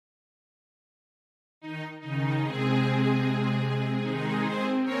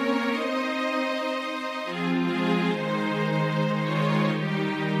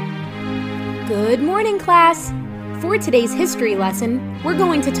Good morning, class! For today's history lesson, we're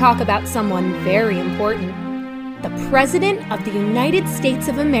going to talk about someone very important, the President of the United States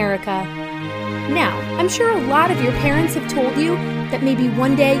of America. Now, I'm sure a lot of your parents have told you that maybe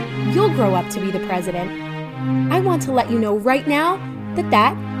one day you'll grow up to be the president. I want to let you know right now that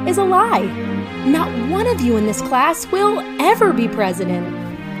that is a lie. Not one of you in this class will ever be president.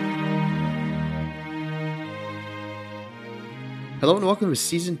 Hello and welcome to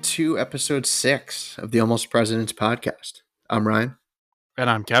Season 2, Episode 6 of the Almost Presidents podcast. I'm Ryan. And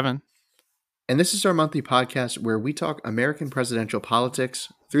I'm Kevin. And this is our monthly podcast where we talk American presidential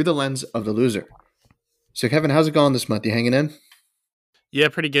politics through the lens of the loser. So Kevin, how's it going this month? You hanging in? Yeah,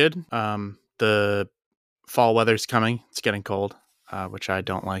 pretty good. The fall weather's coming. It's getting cold, which I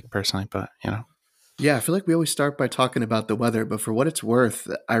don't like personally, but you know. Yeah, I feel like we always start by talking about the weather, but for what it's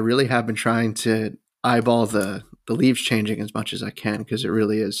worth, I really have been trying to eyeball the leaves changing as much as I can because it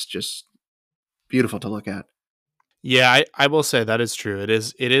really is just beautiful to look at. Yeah, I will say that is true. It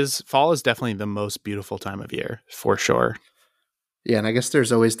is fall is definitely the most beautiful time of year for sure. Yeah, and I guess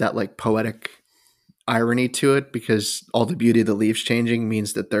there's always that like poetic irony to it because all the beauty of the leaves changing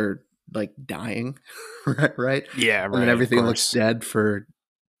means that they're like dying, right? Yeah, right. And then everything looks dead for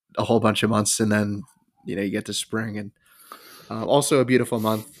a whole bunch of months, and then you get to spring, and also a beautiful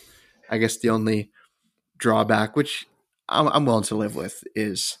month. I guess the only drawback, which I'm willing to live with,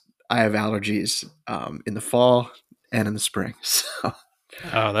 is I have allergies in the fall and in the spring. So,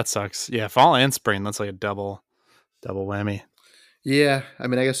 oh, that sucks. Yeah, fall and spring. That's like a double whammy. Yeah, I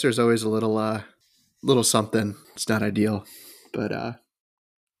mean, I guess there's always a little something. It's not ideal, but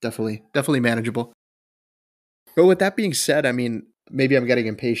definitely manageable. But with that being said, I mean, maybe I'm getting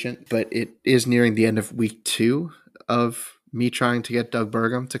impatient, but it is nearing the end of week 2 of me trying to get Doug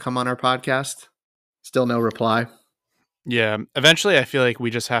Burgum to come on our podcast. Still no reply. Yeah. Eventually, I feel like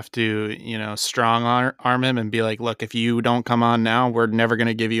we just have to, strong arm him and be like, look, if you don't come on now, we're never going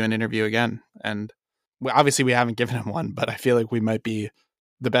to give you an interview again. And obviously, we haven't given him one, but I feel like we might be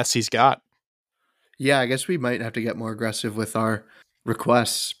the best he's got. Yeah, I guess we might have to get more aggressive with our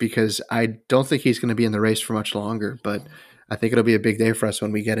requests because I don't think he's going to be in the race for much longer. But I think it'll be a big day for us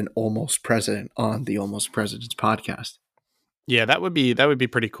when we get an almost president on the Almost Presidents podcast. Yeah, that would be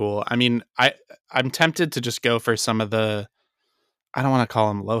pretty cool. I mean, I'm tempted to just go for some of the, I don't want to call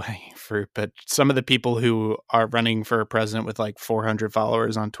them low-hanging fruit, but some of the people who are running for president with like 400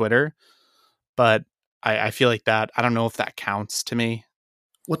 followers on Twitter. But I feel like that, I don't know if that counts to me.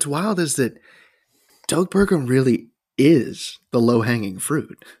 What's wild is that Doug Burgum really is the low-hanging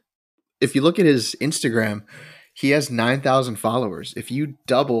fruit. If you look at his Instagram, he has 9,000 followers. If you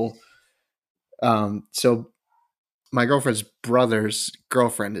double, so my girlfriend's brother's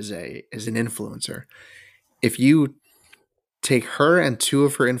girlfriend is an influencer. If you take her and 2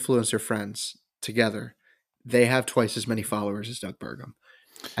 of her influencer friends together, they have twice as many followers as Doug Burgum.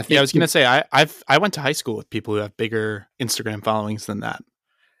 I was going to say I went to high school with people who have bigger Instagram followings than that.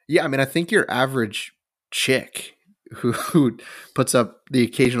 Yeah, I mean, I think your average chick who puts up the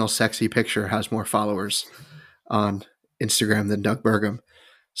occasional sexy picture has more followers on Instagram than Doug Burgum.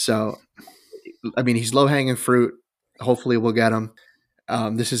 So, I mean, he's low-hanging fruit. Hopefully we'll get him.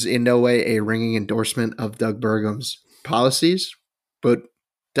 This is in no way a ringing endorsement of Doug Burgum's policies, but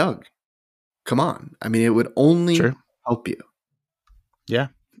Doug, come on. I mean, it would only help you. Yeah.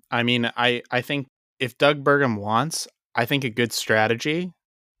 I mean, I think if Doug Burgum wants, I think a good strategy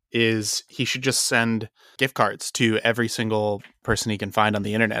is he should just send gift cards to every single person he can find on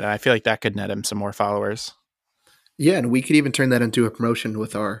the internet. And I feel like that could net him some more followers. Yeah, and we could even turn that into a promotion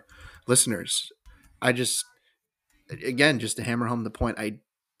with our listeners. Again, just to hammer home the point, I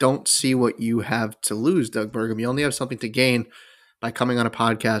don't see what you have to lose, Doug Burgum. You only have something to gain by coming on a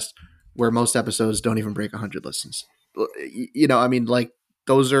podcast where most episodes don't even break 100 listens. I mean, like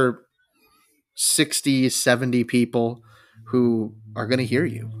those are 60, 70 people who are going to hear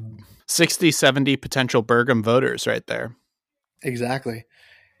you. 60, 70 potential Burgum voters right there. Exactly.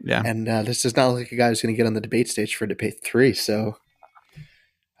 Yeah. And this does not look like a guy who's going to get on the debate stage for debate 3. So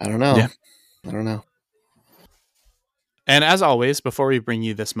I don't know. Yeah. I don't know. And as always, before we bring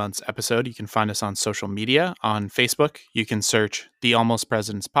you this month's episode, you can find us on social media. On Facebook, you can search The Almost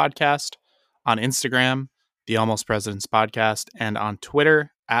Presidents Podcast. On Instagram, The Almost Presidents Podcast. And on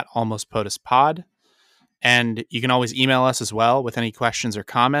Twitter, @AlmostPotusPod. And you can always email us as well with any questions or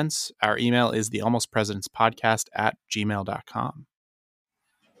comments. Our email is thealmostpresidentspodcast@gmail.com.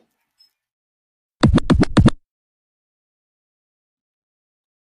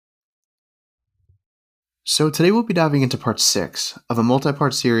 So today we'll be diving into part 6 of a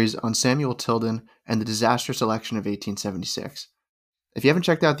multi-part series on Samuel Tilden and the disastrous election of 1876. If you haven't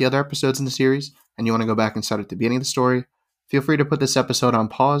checked out the other episodes in the series, and you want to go back and start at the beginning of the story, feel free to put this episode on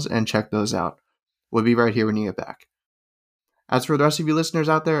pause and check those out. We'll be right here when you get back. As for the rest of you listeners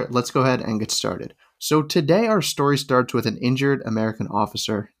out there, let's go ahead and get started. So today our story starts with an injured American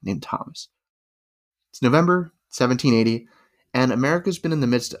officer named Thomas. It's November 1780, and America's been in the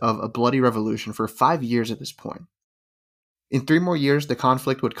midst of a bloody revolution for 5 years at this point. In 3 more years, the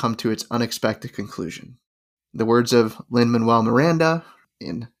conflict would come to its unexpected conclusion. In the words of Lin-Manuel Miranda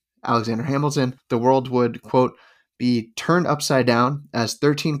in Alexander Hamilton, the world would, quote, be turned upside down as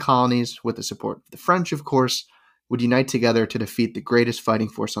 13 colonies, with the support of the French, of course, would unite together to defeat the greatest fighting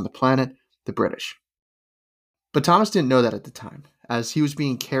force on the planet, the British. But Thomas didn't know that at the time, as he was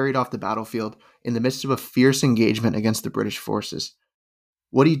being carried off the battlefield in the midst of a fierce engagement against the British forces.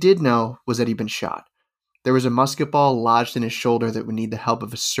 What he did know was that he'd been shot. There was a musket ball lodged in his shoulder that would need the help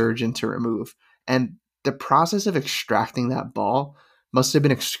of a surgeon to remove, and the process of extracting that ball must have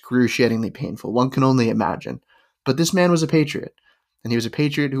been excruciatingly painful. One can only imagine. But this man was a patriot, and he was a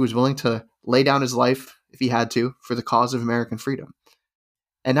patriot who was willing to lay down his life, if he had to, for the cause of American freedom.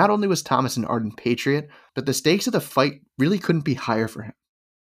 And not only was Thomas an ardent patriot, but the stakes of the fight really couldn't be higher for him.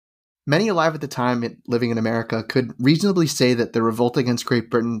 Many alive at the time living in America could reasonably say that the revolt against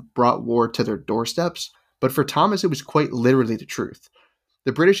Great Britain brought war to their doorsteps, but for Thomas it was quite literally the truth.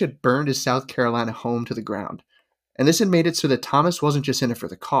 The British had burned his South Carolina home to the ground, and this had made it so that Thomas wasn't just in it for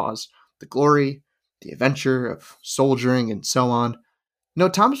the cause, the glory, the adventure of soldiering, and so on. No,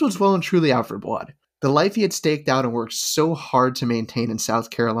 Thomas was well and truly out for blood. The life he had staked out and worked so hard to maintain in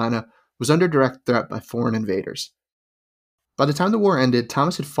South Carolina was under direct threat by foreign invaders. By the time the war ended,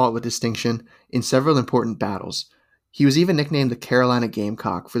 Thomas had fought with distinction in several important battles. He was even nicknamed the Carolina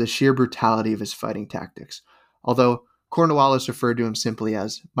Gamecock for the sheer brutality of his fighting tactics, although Cornwallis referred to him simply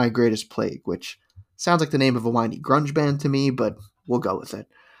as my greatest plague, which sounds like the name of a whiny grunge band to me, but we'll go with it.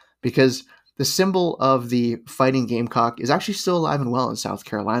 Because the symbol of the fighting gamecock is actually still alive and well in South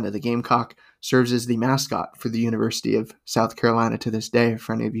Carolina. The gamecock serves as the mascot for the University of South Carolina to this day,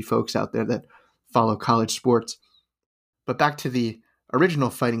 for any of you folks out there that follow college sports. But back to the original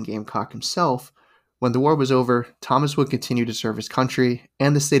fighting gamecock himself, when the war was over, Thomas would continue to serve his country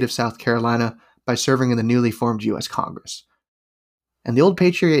and the state of South Carolina by serving in the newly formed U.S. Congress. And the old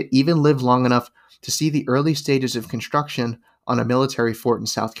patriot even lived long enough to see the early stages of construction on a military fort in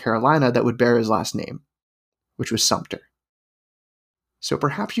South Carolina that would bear his last name, which was Sumter. So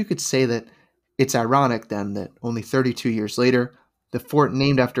perhaps you could say that it's ironic then that only 32 years later, the fort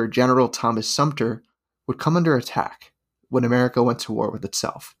named after General Thomas Sumter would come under attack when America went to war with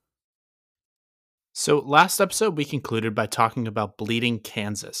itself. So last episode, we concluded by talking about Bleeding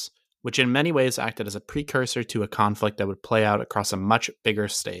Kansas, which in many ways acted as a precursor to a conflict that would play out across a much bigger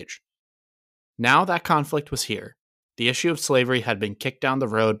stage. Now that conflict was here. The issue of slavery had been kicked down the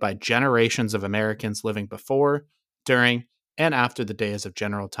road by generations of Americans living before, during, and after the days of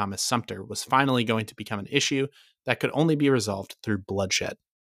General Thomas Sumter was finally going to become an issue that could only be resolved through bloodshed.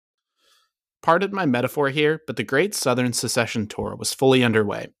 Pardon my metaphor here, but the Great Southern Secession Tour was fully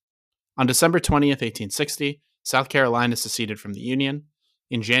underway. On December 20th, 1860, South Carolina seceded from the Union.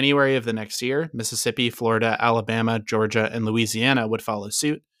 In January of the next year, Mississippi, Florida, Alabama, Georgia, and Louisiana would follow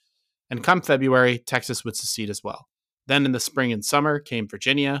suit. And come February, Texas would secede as well. Then in the spring and summer came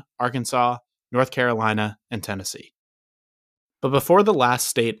Virginia, Arkansas, North Carolina, and Tennessee. But before the last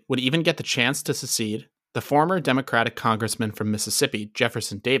state would even get the chance to secede, the former Democratic congressman from Mississippi,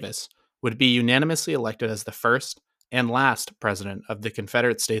 Jefferson Davis, would be unanimously elected as the first and last president of the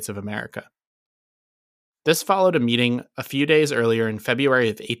Confederate States of America. This followed a meeting a few days earlier in February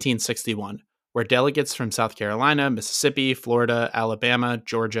of 1861, where delegates from South Carolina, Mississippi, Florida, Alabama,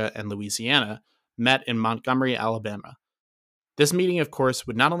 Georgia, and Louisiana met in Montgomery, Alabama. This meeting, of course,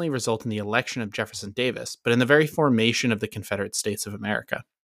 would not only result in the election of Jefferson Davis, but in the very formation of the Confederate States of America.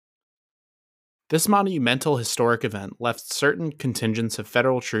 This monumental historic event left certain contingents of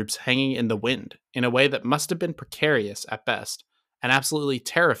federal troops hanging in the wind in a way that must have been precarious at best and absolutely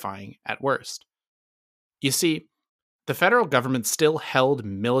terrifying at worst. You see, the federal government still held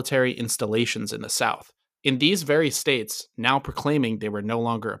military installations in the South, in these very states now proclaiming they were no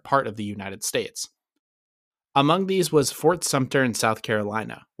longer a part of the United States. Among these was Fort Sumter in South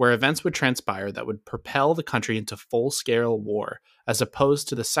Carolina, where events would transpire that would propel the country into full-scale war, as opposed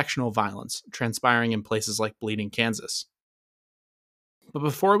to the sectional violence transpiring in places like Bleeding Kansas. But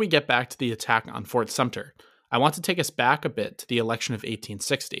before we get back to the attack on Fort Sumter, I want to take us back a bit to the election of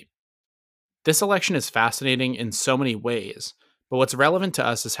 1860. This election is fascinating in so many ways, but what's relevant to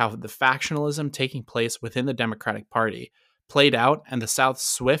us is how the factionalism taking place within the Democratic Party played out and the South's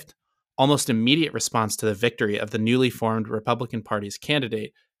swift, almost immediate response to the victory of the newly formed Republican Party's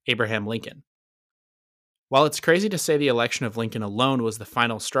candidate, Abraham Lincoln. While it's crazy to say the election of Lincoln alone was the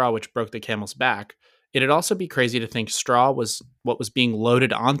final straw which broke the camel's back, it'd also be crazy to think straw was what was being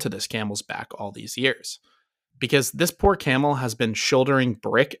loaded onto this camel's back all these years. Because this poor camel has been shouldering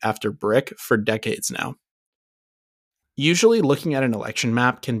brick after brick for decades now. Usually, looking at an election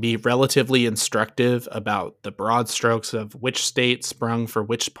map can be relatively instructive about the broad strokes of which state sprung for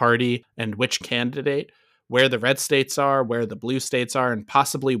which party and which candidate, where the red states are, where the blue states are, and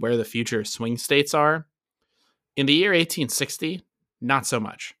possibly where the future swing states are. In the year 1860, not so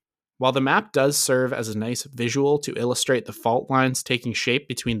much. While the map does serve as a nice visual to illustrate the fault lines taking shape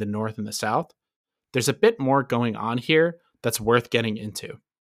between the North and the South, there's a bit more going on here that's worth getting into.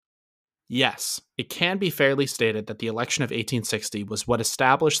 Yes, it can be fairly stated that the election of 1860 was what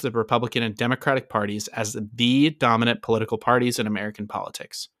established the Republican and Democratic parties as the dominant political parties in American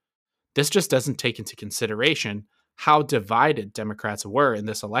politics. This just doesn't take into consideration how divided Democrats were in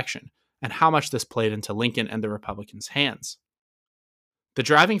this election and how much this played into Lincoln and the Republicans' hands. The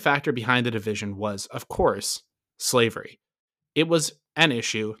driving factor behind the division was, of course, slavery. It was an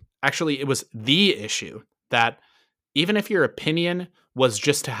issue, actually, it was the issue that even if your opinion was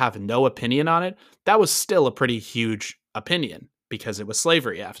just to have no opinion on it, that was still a pretty huge opinion because it was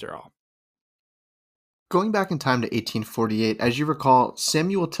slavery after all. Going back in time to 1848, as you recall,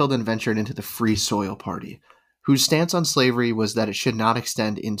 Samuel Tilden ventured into the Free Soil Party, whose stance on slavery was that it should not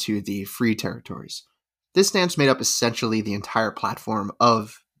extend into the free territories. This stance made up essentially the entire platform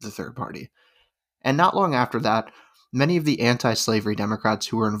of the Third Party. And not long after that, many of the anti-slavery Democrats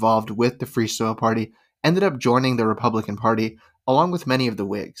who were involved with the Free Soil Party ended up joining the Republican Party, along with many of the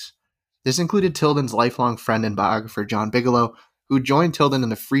Whigs. This included Tilden's lifelong friend and biographer John Bigelow, who joined Tilden in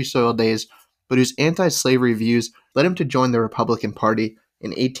the Free Soil days, but whose anti-slavery views led him to join the Republican Party in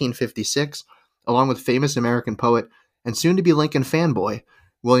 1856, along with famous American poet and soon-to-be Lincoln fanboy,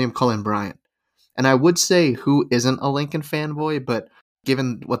 William Cullen Bryant. And I would say who isn't a Lincoln fanboy, but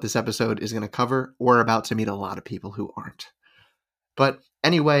given what this episode is going to cover, we're about to meet a lot of people who aren't. But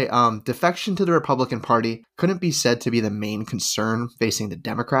anyway, defection to the Republican Party couldn't be said to be the main concern facing the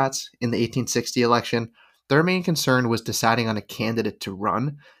Democrats in the 1860 election. Their main concern was deciding on a candidate to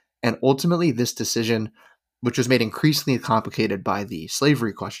run, and ultimately this decision, which was made increasingly complicated by the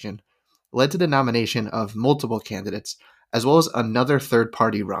slavery question, led to the nomination of multiple candidates, as well as another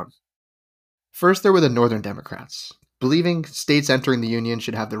third-party run. First, there were the Northern Democrats, believing states entering the Union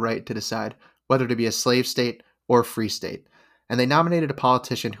should have the right to decide whether to be a slave state or a free state, and they nominated a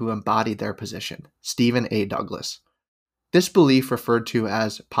politician who embodied their position, Stephen A. Douglas. This belief, referred to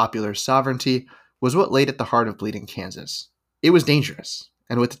as popular sovereignty, was what laid at the heart of Bleeding Kansas. It was dangerous,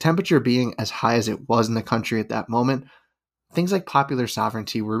 and with the temperature being as high as it was in the country at that moment, things like popular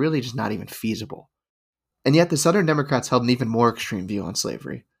sovereignty were really just not even feasible. And yet the Southern Democrats held an even more extreme view on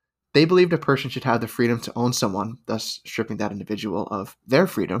slavery. They believed a person should have the freedom to own someone, thus stripping that individual of their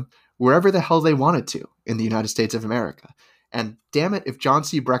freedom, wherever the hell they wanted to in the United States of America. And damn it if John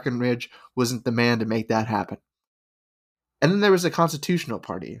C. Breckinridge wasn't the man to make that happen. And then there was the Constitutional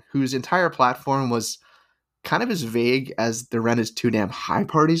Party, whose entire platform was kind of as vague as the Rent is Too Damn High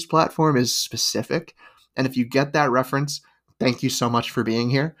Party's platform is specific. And if you get that reference, thank you so much for being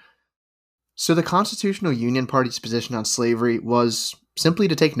here. So the Constitutional Union Party's position on slavery was simply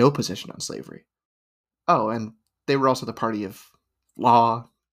to take no position on slavery. Oh, and they were also the party of law,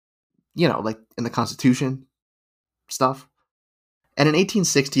 like in the Constitution stuff. And in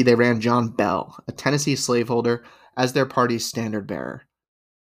 1860, they ran John Bell, a Tennessee slaveholder, as their party's standard bearer.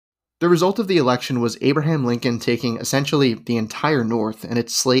 The result of the election was Abraham Lincoln taking essentially the entire North and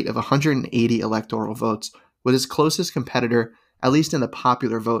its slate of 180 electoral votes, with his closest competitor, at least in the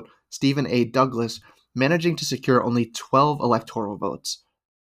popular vote, Stephen A. Douglas, managing to secure only 12 electoral votes.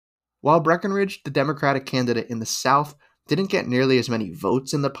 While Breckinridge, the Democratic candidate in the South, didn't get nearly as many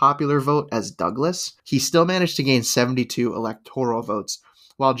votes in the popular vote as Douglas, he still managed to gain 72 electoral votes,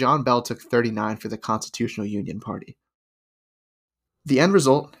 while John Bell took 39 for the Constitutional Union Party. The end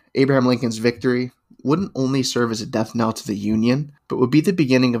result, Abraham Lincoln's victory, wouldn't only serve as a death knell to the Union, but would be the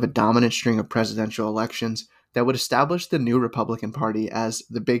beginning of a dominant string of presidential elections that would establish the new Republican Party as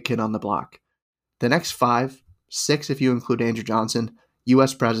the big kid on the block. The next 5, 6 if you include Andrew Johnson,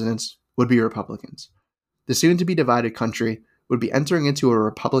 U.S. presidents would be Republicans. The soon-to-be divided country would be entering into a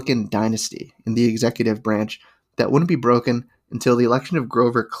Republican dynasty in the executive branch that wouldn't be broken until the election of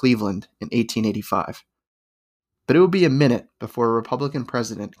Grover Cleveland in 1885. But it would be a minute before a Republican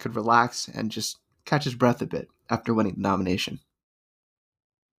president could relax and just catch his breath a bit after winning the nomination.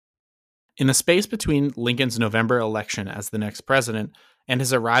 In the space between Lincoln's November election as the next president and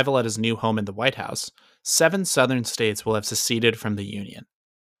his arrival at his new home in the White House, 7 southern states will have seceded from the Union.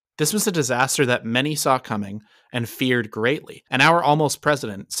 This was a disaster that many saw coming and feared greatly, and our almost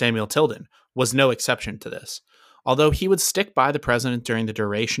president, Samuel Tilden, was no exception to this. Although he would stick by the president during the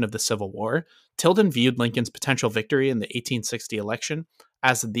duration of the Civil War, Tilden viewed Lincoln's potential victory in the 1860 election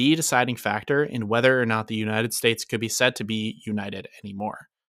as the deciding factor in whether or not the United States could be said to be united anymore.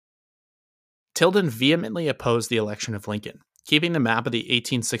 Tilden vehemently opposed the election of Lincoln. Keeping the map of the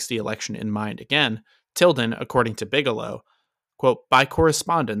 1860 election in mind again, Tilden, according to Bigelow, quote, by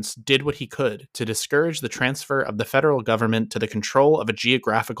correspondence, did what he could to discourage the transfer of the federal government to the control of a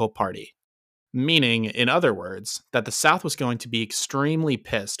geographical party. Meaning, in other words, that the South was going to be extremely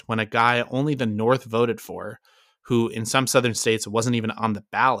pissed when a guy only the North voted for, who in some southern states wasn't even on the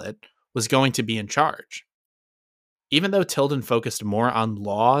ballot, was going to be in charge. Even though Tilden focused more on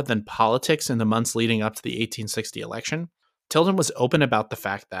law than politics in the months leading up to the 1860 election, Tilden was open about the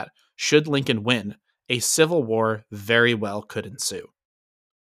fact that, should Lincoln win, a civil war very well could ensue.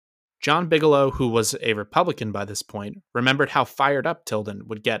 John Bigelow, who was a Republican by this point, remembered how fired up Tilden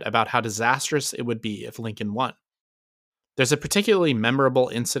would get about how disastrous it would be if Lincoln won. There's a particularly memorable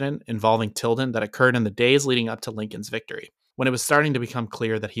incident involving Tilden that occurred in the days leading up to Lincoln's victory, when it was starting to become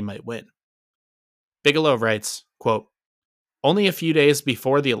clear that he might win. Bigelow writes, quote, only a few days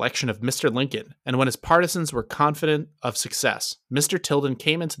before the election of Mr. Lincoln, and when his partisans were confident of success, Mr. Tilden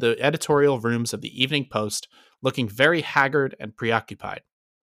came into the editorial rooms of the Evening Post looking very haggard and preoccupied.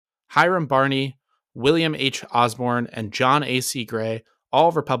 Hiram Barney, William H. Osborne, and John A.C. Gray,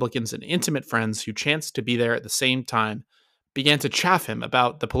 all Republicans and intimate friends who chanced to be there at the same time, began to chaff him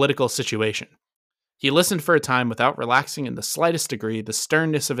about the political situation. He listened for a time without relaxing in the slightest degree the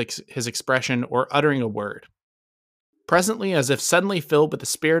sternness of his expression or uttering a word. Presently, as if suddenly filled with the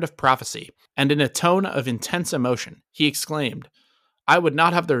spirit of prophecy, and in a tone of intense emotion, he exclaimed, I would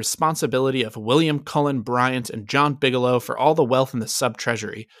not have the responsibility of William Cullen Bryant and John Bigelow for all the wealth in the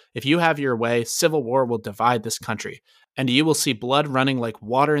sub-treasury. If you have your way, civil war will divide this country, and you will see blood running like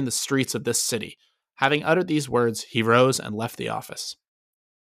water in the streets of this city. Having uttered these words, he rose and left the office.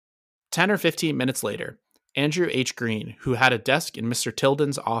 10 or 15 minutes later, Andrew H. Green, who had a desk in Mr.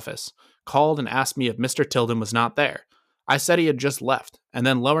 Tilden's office, called and asked me if Mr. Tilden was not there. I said he had just left, and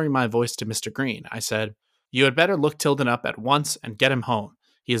then lowering my voice to Mr. Green, I said, you had better look Tilden up at once and get him home.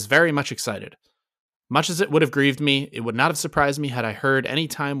 He is very much excited. Much as it would have grieved me, it would not have surprised me had I heard any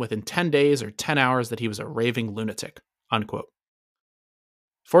time within 10 days or 10 hours that he was a raving lunatic. Unquote.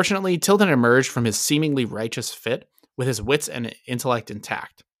 Fortunately, Tilden emerged from his seemingly righteous fit with his wits and intellect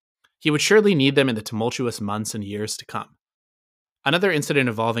intact. He would surely need them in the tumultuous months and years to come. Another incident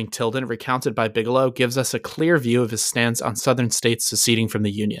involving Tilden recounted by Bigelow gives us a clear view of his stance on southern states seceding from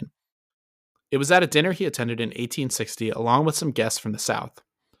the Union. It was at a dinner he attended in 1860 along with some guests from the South.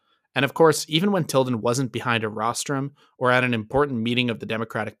 And of course, even when Tilden wasn't behind a rostrum or at an important meeting of the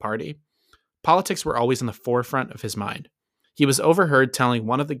Democratic Party, politics were always in the forefront of his mind. He was overheard telling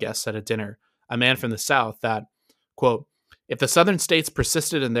one of the guests at a dinner, a man from the South, that, quote, if the southern states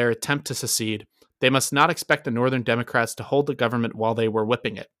persisted in their attempt to secede, they must not expect the northern Democrats to hold the government while they were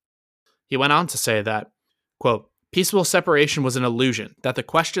whipping it. He went on to say that, quote, peaceful separation was an illusion, that the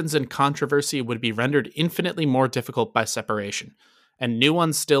questions in controversy would be rendered infinitely more difficult by separation, and new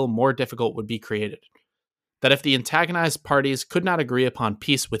ones still more difficult would be created. That if the antagonized parties could not agree upon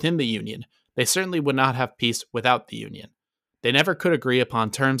peace within the Union, they certainly would not have peace without the Union. They never could agree upon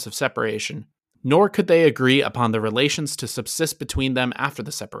terms of separation, nor could they agree upon the relations to subsist between them after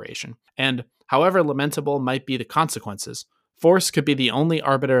the separation, and, however lamentable might be the consequences, force could be the only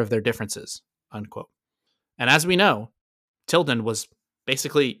arbiter of their differences. Unquote. And as we know, Tilden was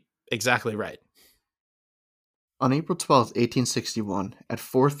basically exactly right. On April 12, 1861, at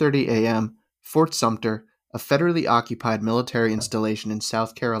 4:30 a.m., Fort Sumter, a federally occupied military installation in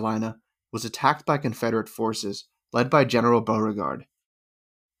South Carolina, was attacked by Confederate forces, led by General Beauregard.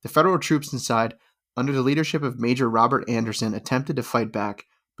 The Federal troops inside, under the leadership of Major Robert Anderson, attempted to fight back,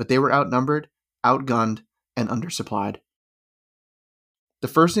 but they were outnumbered, outgunned, and undersupplied. The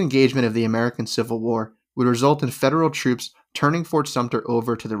first engagement of the American Civil War would result in Federal troops turning Fort Sumter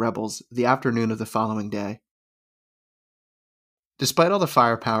over to the rebels the afternoon of the following day. Despite all the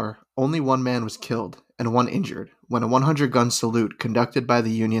firepower, only one man was killed and one injured when a 100-gun salute conducted by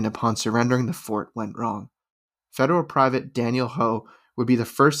the Union upon surrendering the fort went wrong. Federal Private Daniel Ho would be the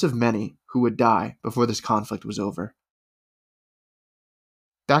first of many who would die before this conflict was over.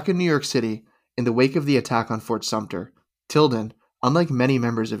 Back in New York City, in the wake of the attack on Fort Sumter, Tilden, unlike many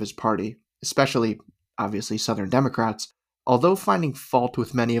members of his party, especially, obviously, Southern Democrats, although finding fault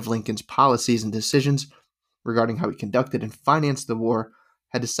with many of Lincoln's policies and decisions regarding how he conducted and financed the war,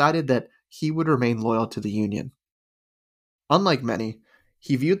 had decided that he would remain loyal to the Union. Unlike many,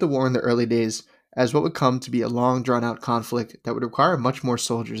 He viewed the war in the early days as what would come to be a long, drawn-out conflict that would require much more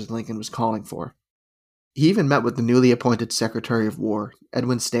soldiers than Lincoln was calling for. He even met with the newly appointed Secretary of War,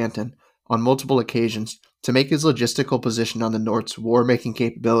 Edwin Stanton, on multiple occasions to make his logistical position on the North's war-making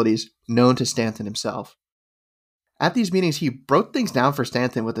capabilities known to Stanton himself. At these meetings, he broke things down for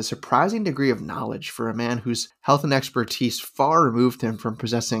Stanton with a surprising degree of knowledge for a man whose health and expertise far removed him from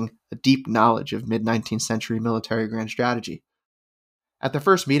possessing a deep knowledge of mid-19th century military grand strategy. At the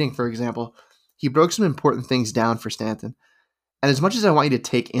first meeting, for example, he broke some important things down for Stanton. And as much as I want you to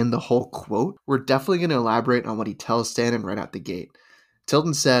take in the whole quote, we're definitely going to elaborate on what he tells Stanton right out the gate.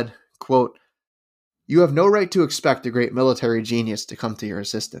 Tilden said, quote, "You have no right to expect a great military genius to come to your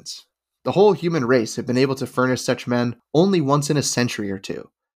assistance. The whole human race have been able to furnish such men only once in a century or two.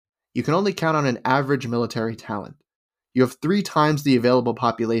 You can only count on an average military talent. You have 3 times the available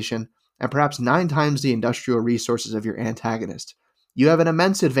population and perhaps 9 times the industrial resources of your antagonist. You have an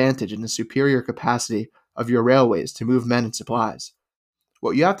immense advantage in the superior capacity of your railways to move men and supplies.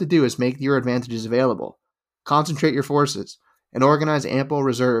 What you have to do is make your advantages available, concentrate your forces, and organize ample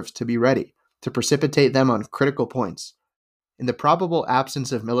reserves to be ready to precipitate them on critical points. In the probable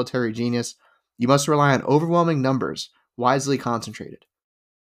absence of military genius, you must rely on overwhelming numbers, wisely concentrated."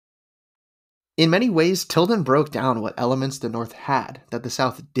 In many ways, Tilden broke down what elements the North had that the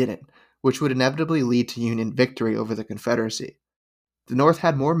South didn't, which would inevitably lead to Union victory over the Confederacy. The North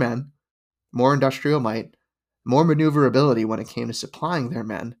had more men, more industrial might, more maneuverability when it came to supplying their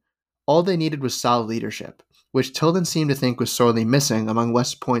men. All they needed was solid leadership, which Tilden seemed to think was sorely missing among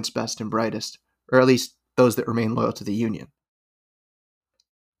West Point's best and brightest, or at least those that remained loyal to the Union.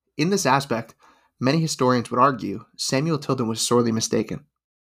 In this aspect, many historians would argue Samuel Tilden was sorely mistaken.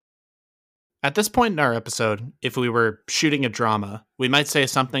 At this point in our episode, if we were shooting a drama, we might say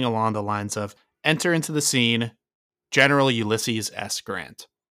something along the lines of, "Enter into the scene, General Ulysses S. Grant."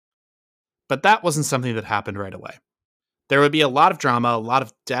 But that wasn't something that happened right away. There would be a lot of drama, a lot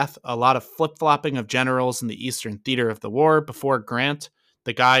of death, a lot of flip-flopping of generals in the Eastern theater of the war before Grant,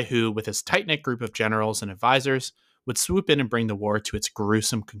 the guy who, with his tight-knit group of generals and advisors, would swoop in and bring the war to its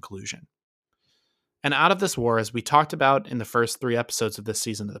gruesome conclusion. And out of this war, as we talked about in the first 3 episodes of this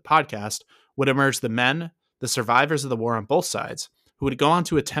season of the podcast, would emerge the men, the survivors of the war on both sides, who would go on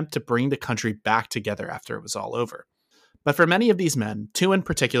to attempt to bring the country back together after it was all over. But for many of these men, 2 in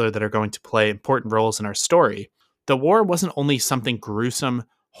particular that are going to play important roles in our story, the war wasn't only something gruesome,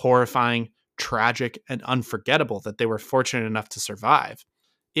 horrifying, tragic, and unforgettable that they were fortunate enough to survive.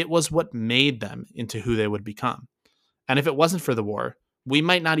 It was what made them into who they would become. And if it wasn't for the war, we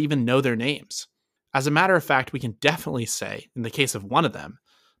might not even know their names. As a matter of fact, we can definitely say, in the case of one of them,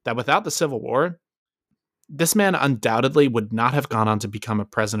 that without the Civil War, this man undoubtedly would not have gone on to become a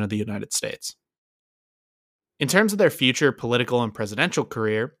president of the United States. In terms of their future political and presidential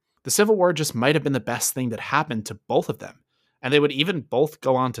career, the Civil War just might have been the best thing that happened to both of them, and they would even both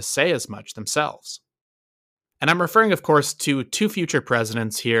go on to say as much themselves. And I'm referring, of course, to 2 future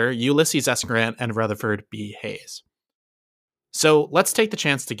presidents here, Ulysses S. Grant and Rutherford B. Hayes. So let's take the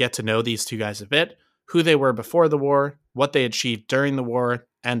chance to get to know these 2 guys a bit, who they were before the war, what they achieved during the war,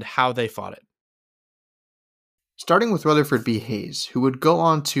 and how they fought it. Starting with Rutherford B. Hayes, who would go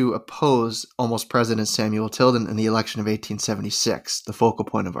on to oppose almost President Samuel Tilden in the election of 1876, the focal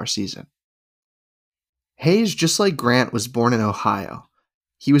point of our season. Hayes, just like Grant, was born in Ohio.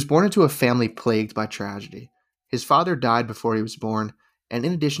 He was born into a family plagued by tragedy. His father died before he was born, and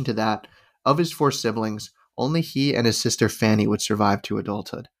in addition to that, of his 4 siblings, only he and his sister Fanny would survive to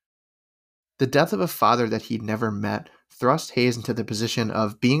adulthood. The death of a father that he'd never met thrust Hayes into the position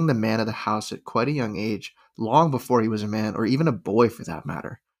of being the man of the house at quite a young age, long before he was a man, or even a boy for that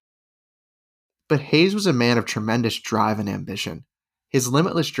matter. But Hayes was a man of tremendous drive and ambition. His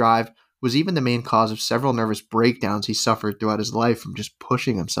limitless drive was even the main cause of several nervous breakdowns he suffered throughout his life from just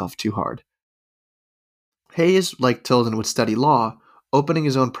pushing himself too hard. Hayes, like Tilden, would study law, opening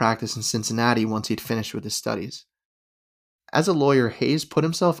his own practice in Cincinnati once he'd finished with his studies. As a lawyer, Hayes put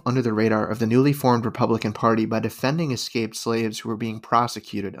himself under the radar of the newly formed Republican Party by defending escaped slaves who were being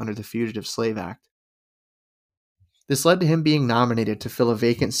prosecuted under the Fugitive Slave Act. This led to him being nominated to fill a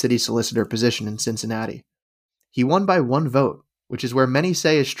vacant city solicitor position in Cincinnati. He won by 1 vote, which is where many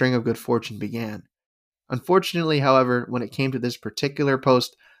say his string of good fortune began. Unfortunately, however, when it came to this particular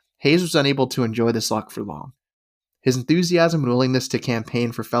post, Hayes was unable to enjoy this luck for long. His enthusiasm and willingness to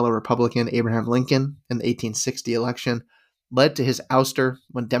campaign for fellow Republican Abraham Lincoln in the 1860 election led to his ouster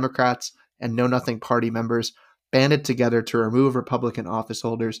when Democrats and Know Nothing Party members banded together to remove Republican office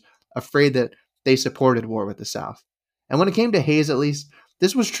holders, afraid that they supported war with the South. And when it came to Hayes, at least,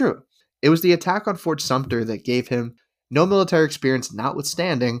 this was true. It was the attack on Fort Sumter that gave him No military experience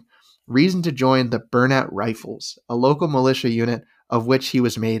notwithstanding, reason to join the Burnett Rifles, a local militia unit of which he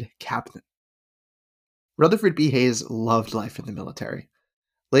was made captain. Rutherford B. Hayes loved life in the military.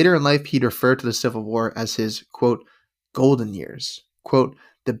 Later in life, he'd refer to the Civil War as his, quote, golden years, quote,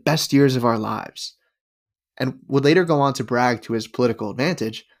 the best years of our lives, and would later go on to brag to his political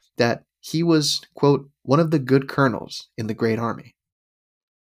advantage that he was, quote, one of the good colonels in the Great Army.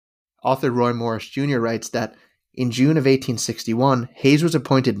 Author Roy Morris Jr. writes that in June of 1861, Hayes was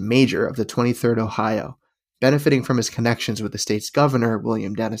appointed major of the 23rd Ohio, benefiting from his connections with the state's governor,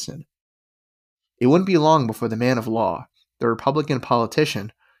 William Dennison. It wouldn't be long before the man of law, the Republican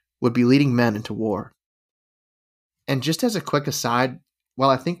politician, would be leading men into war. And just as a quick aside, while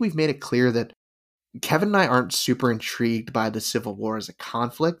I think we've made it clear that Kevin and I aren't super intrigued by the Civil War as a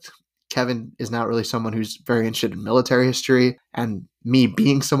conflict, Kevin is not really someone who's very interested in military history, and me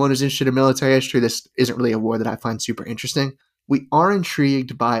being someone who's interested in military history, this isn't really a war that I find super interesting. We are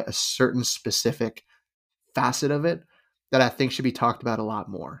intrigued by a certain specific facet of it that I think should be talked about a lot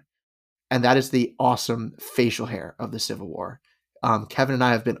more, and that is the awesome facial hair of the Civil War. Kevin and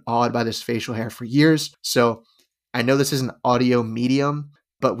I have been awed by this facial hair for years, so I know this is an audio medium,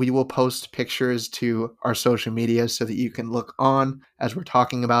 but we will post pictures to our social media so that you can look on as we're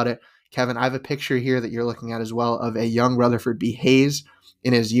talking about it. Kevin, I have a picture here that you're looking at as well of a young Rutherford B. Hayes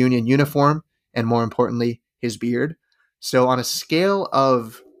in his Union uniform, and more importantly, his beard. So on a scale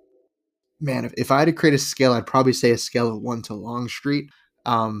of, man, if I had to create a scale, I'd probably say a scale of 1 to Longstreet.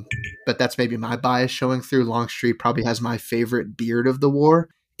 But that's maybe my bias showing through. Longstreet probably has my favorite beard of the war.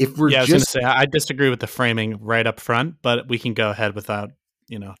 If we're I was going to say, I disagree with the framing right up front, but we can go ahead without,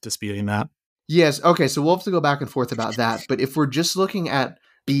 disputing that. Yes. Okay. So we'll have to go back and forth about that. But if we're just looking at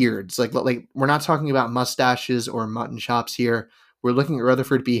beards, like we're not talking about mustaches or mutton chops here. We're looking at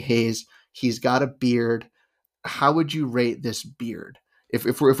Rutherford B. Hayes. He's got a beard. How would you rate this beard?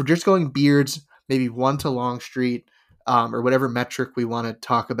 If we're just going beards, maybe 1 to Longstreet, or whatever metric we want to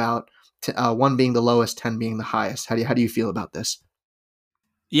talk about, 1 being the lowest, 10 being the highest. How do you feel about this?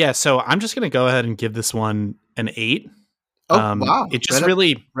 Yeah, so I'm just going to go ahead and give this one an 8. Oh, wow. It just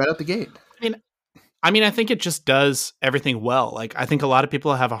right out the gate. I mean, I think it just does everything well. Like, I think a lot of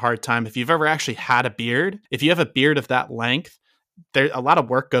people have a hard time. If you've ever actually had a beard, if you have a beard of that length, a lot of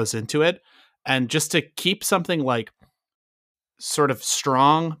work goes into it. And just to keep something like sort of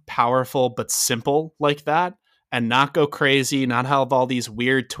strong, powerful, but simple like that, and not go crazy, not have all these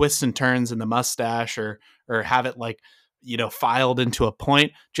weird twists and turns in the mustache or have it like, filed into a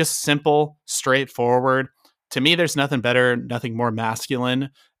point, just simple, straightforward. To me, there's nothing better, nothing more masculine,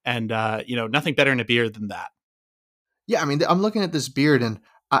 and, nothing better in a beard than that. Yeah, I mean, I'm looking at this beard, and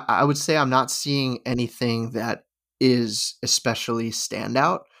I would say I'm not seeing anything that is especially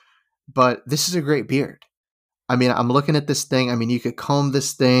standout, but this is a great beard. I mean, I'm looking at this thing. I mean, you could comb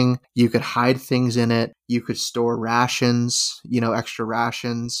this thing. You could hide things in it. You could store rations, extra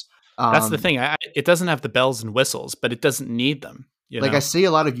rations. That's the thing. It doesn't have the bells and whistles, but it doesn't need them. I see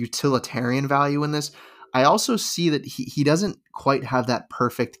a lot of utilitarian value in this. I also see that he doesn't quite have that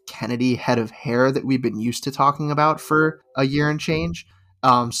perfect Kennedy head of hair that we've been used to talking about for a year and change.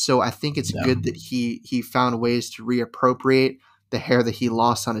 So I think it's good that he found ways to reappropriate the hair that he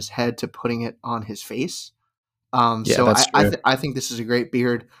lost on his head to putting it on his face. So I think this is a great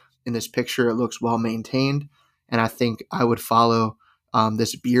beard in this picture. It looks well maintained, and I think I would follow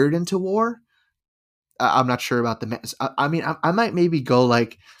this beard into war. I'm not sure about the. I mean, I might maybe go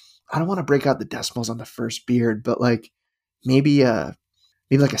like, I don't want to break out the decimals on the first beard, but like maybe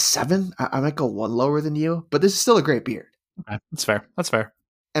like a 7. I might go 1 lower than you, but this is still a great beard. Okay, that's fair.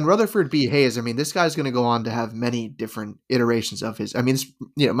 And Rutherford B. Hayes, I mean, this guy's going to go on to have many different iterations of his. I mean,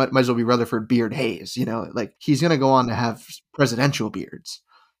 might as well be Rutherford Beard Hayes. Like he's going to go on to have presidential beards.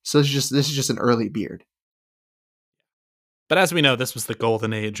 So this is just an early beard. But as we know, this was the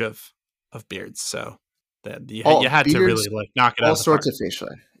golden age of beards. So that you had beards, to really like knock it out. All sorts of facial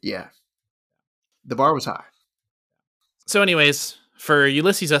hair. Yeah, the bar was high. So, anyways, for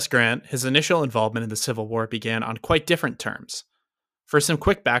Ulysses S. Grant, his initial involvement in the Civil War began on quite different terms. For some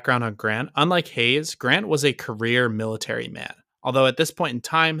quick background on Grant, unlike Hayes, Grant was a career military man, although at this point in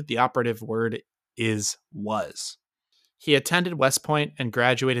time, the operative word is was. He attended West Point and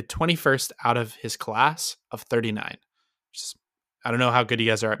graduated 21st out of his class of 39. I don't know how good you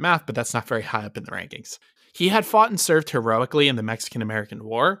guys are at math, but that's not very high up in the rankings. He had fought and served heroically in the Mexican-American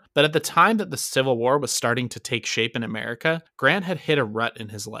War, but at the time that the Civil War was starting to take shape in America, Grant had hit a rut in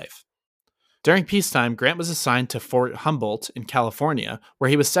his life. During peacetime, Grant was assigned to Fort Humboldt in California, where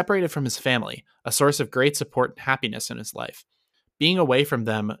he was separated from his family, a source of great support and happiness in his life. Being away from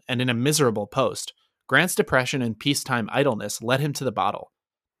them and in a miserable post, Grant's depression and peacetime idleness led him to the bottle.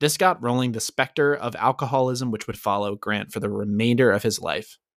 This got rolling the specter of alcoholism which would follow Grant for the remainder of his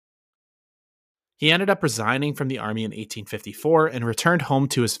life. He ended up resigning from the army in 1854 and returned home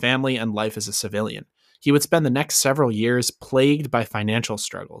to his family and life as a civilian. He would spend the next several years plagued by financial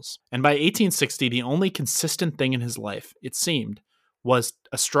struggles. And by 1860, the only consistent thing in his life, it seemed, was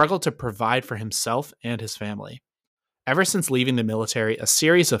a struggle to provide for himself and his family. Ever since leaving the military, a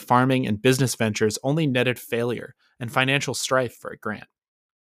series of farming and business ventures only netted failure and financial strife for Grant.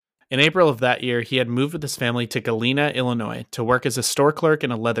 In April of that year, he had moved with his family to Galena, Illinois, to work as a store clerk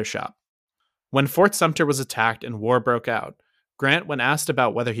in a leather shop. When Fort Sumter was attacked and war broke out, Grant, when asked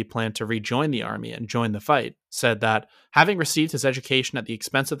about whether he planned to rejoin the army and join the fight, said that, having received his education at the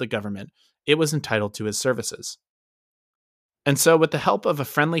expense of the government, it was entitled to his services. And so, with the help of a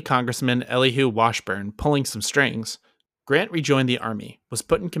friendly Congressman, Elihu Washburn, pulling some strings, Grant rejoined the army, was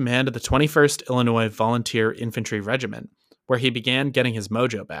put in command of the 21st Illinois Volunteer Infantry Regiment, where he began getting his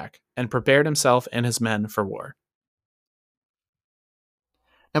mojo back, and prepared himself and his men for war.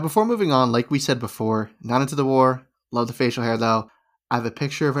 Now, before moving on, like we said before, not into the war, love the facial hair though. I have a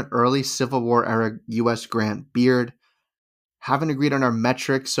picture of an early Civil War era U.S. Grant beard. Haven't agreed on our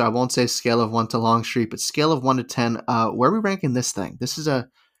metrics, so I won't say scale of 1 to Longstreet, but scale of 1 to 10. Where are we ranking this thing? This is a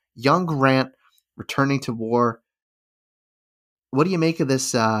young Grant returning to war. What do you make of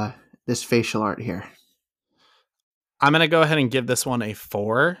this this facial art here? I'm going to go ahead and give this one a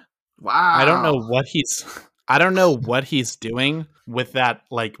 4. Wow. I don't know what he's doing with that,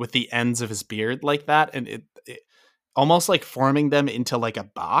 like with the ends of his beard like that, and it almost like forming them into like a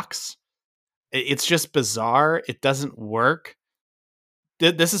box. It's just bizarre. It doesn't work.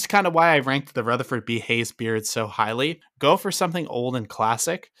 This is kind of why I ranked the Rutherford B. Hayes beard so highly. Go for something old and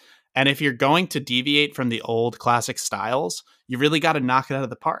classic. And if you're going to deviate from the old classic styles, you really got to knock it out of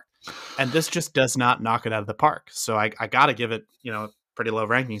the park. And this just does not knock it out of the park. So I got to give it, pretty low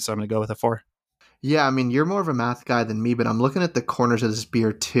ranking. So I'm going to go with a 4. Yeah, I mean, you're more of a math guy than me, but I'm looking at the corners of this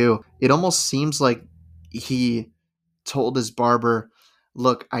beard too. It almost seems like he told his barber,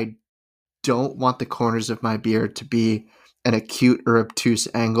 look, I don't want the corners of my beard to be an acute or obtuse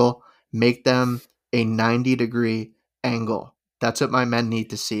angle. Make them a 90-degree angle. That's what my men need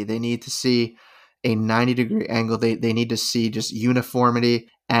to see. They need to see a 90-degree angle. They need to see just uniformity.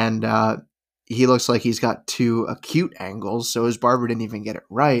 And he looks like he's got 2 acute angles, so his barber didn't even get it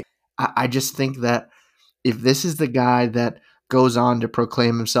right. I just think that if this is the guy that goes on to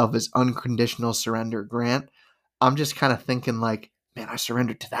proclaim himself as unconditional surrender Grant, I'm just kind of thinking like, man, I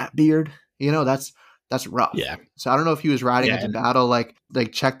surrendered to that beard. That's rough. Yeah. So I don't know if he was riding into battle like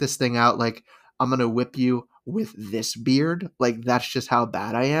check this thing out. Like, I'm going to whip you with this beard. Like, that's just how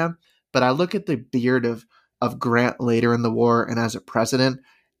bad I am. But I look at the beard of Grant later in the war and as a president,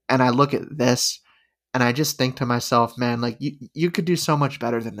 and I look at this, and I just think to myself, man, like you could do so much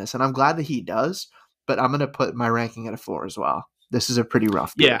better than this. And I'm glad that he does, but I'm going to put my ranking at a 4 as well. This is a pretty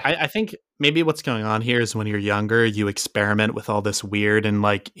rough beard. Yeah, I think maybe what's going on here is when you're younger, you experiment with all this weird and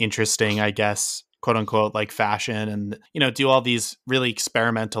like interesting, I guess, quote unquote, like fashion and, do all these really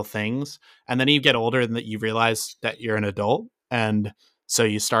experimental things. And then you get older and that you realize that you're an adult. And so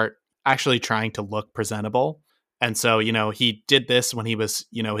you start actually trying to look presentable. And so, he did this when he was,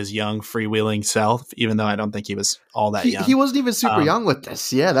 his young freewheeling self, even though I don't think he was all that young. He wasn't even super young with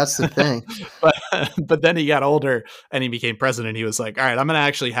this. Yeah, that's the thing. but then he got older and he became president. He was like, all right, I'm going to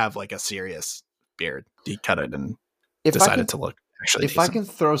actually have like a serious beard. He cut it and decided to look actually decent. If I can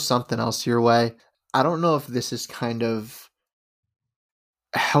throw something else your way, I don't know if this is kind of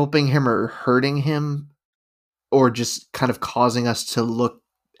helping him or hurting him or just kind of causing us to look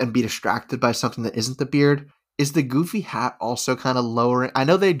and be distracted by something that isn't the beard. Is the goofy hat also kind of lowering? I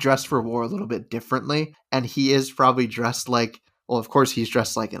know they dress for war a little bit differently, and he is probably dressed like, well, of course he's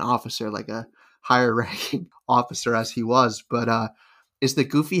dressed like an officer, like a higher ranking officer as he was, but is the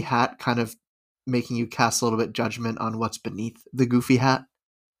goofy hat kind of making you cast a little bit judgment on what's beneath the goofy hat?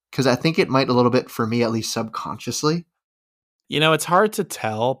 Because I think it might a little bit for me, at least subconsciously. It's hard to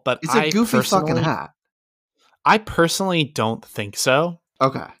tell, but it's a goofy fucking hat. I personally don't think so.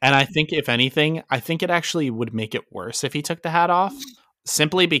 Okay. And I think, if anything, I think it actually would make it worse if he took the hat off,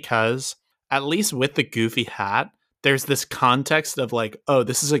 simply because, at least with the goofy hat, there's this context of like, oh,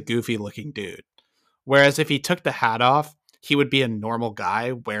 this is a goofy looking dude. Whereas if he took the hat off, he would be a normal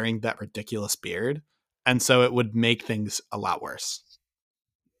guy wearing that ridiculous beard. And so it would make things a lot worse.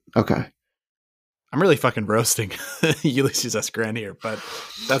 Okay. I'm really fucking roasting Ulysses S. Grant here, but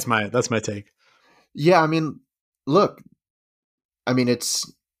that's my take. Yeah, I mean, look, it's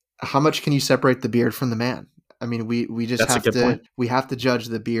how much can you separate the beard from the man? I mean, we just That's a have good to point. we have to judge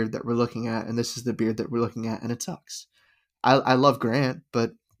the beard that we're looking at, and this is the beard that we're looking at, and it sucks. I love Grant,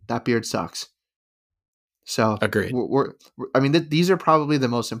 but that beard sucks. So Agreed. I mean, these are probably the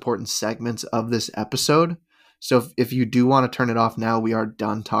most important segments of this episode. So if you do want to turn it off now, we are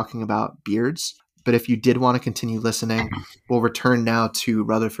done talking about beards. But if you did want to continue listening, we'll return now to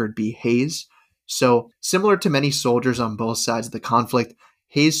Rutherford B. Hayes. So similar to many soldiers on both sides of the conflict,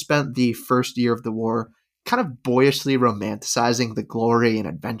 Hayes spent the first year of the war kind of boyishly romanticizing the glory and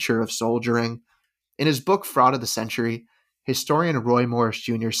adventure of soldiering. In his book, Fraud of the Century, historian Roy Morris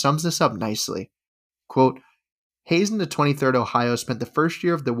Jr. sums this up nicely. Quote, Hayes in the 23rd Ohio spent the first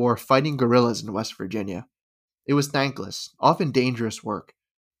year of the war fighting guerrillas in West Virginia. It was thankless, often dangerous work,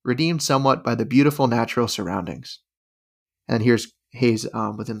 redeemed somewhat by the beautiful natural surroundings. And here's Hayes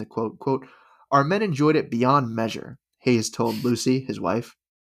within the quote, our men enjoyed it beyond measure, Hayes told Lucy, his wife.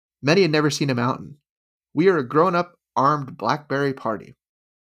 Many had never seen a mountain. We are a grown-up, armed blackberry party,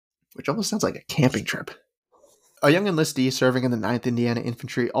 which almost sounds like a camping trip. A young enlistee serving in the 9th Indiana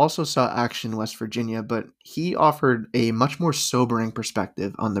Infantry also saw action in West Virginia, but he offered a much more sobering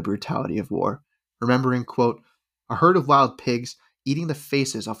perspective on the brutality of war, remembering, quote, a herd of wild pigs eating the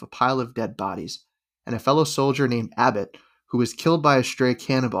faces off a pile of dead bodies, and a fellow soldier named Abbott who was killed by a stray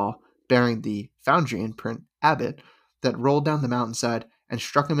cannonball bearing the Foundry imprint, Abbott, that rolled down the mountainside and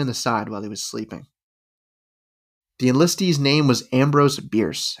struck him in the side while he was sleeping. The enlistee's name was Ambrose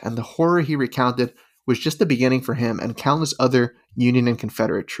Bierce, and the horror he recounted was just the beginning for him and countless other Union and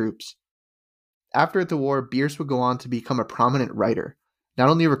Confederate troops. After the war, Bierce would go on to become a prominent writer, not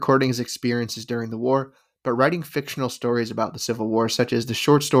only recording his experiences during the war, but writing fictional stories about the Civil War, such as the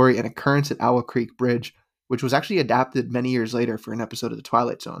short story An Occurrence at Owl Creek Bridge, which was actually adapted many years later for an episode of The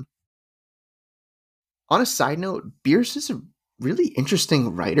Twilight Zone. On a side note, Bierce is a really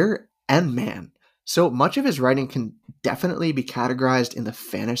interesting writer and man. So much of his writing can definitely be categorized in the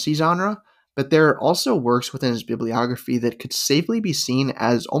fantasy genre, but there are also works within his bibliography that could safely be seen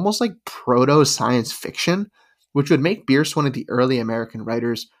as almost like proto-science fiction, which would make Bierce one of the early American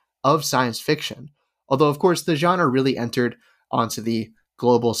writers of science fiction. Although, of course, the genre really entered onto the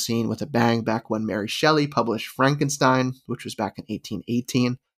global scene with a bang back when Mary Shelley published Frankenstein, which was back in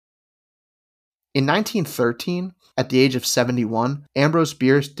 1818. In 1913, at the age of 71, Ambrose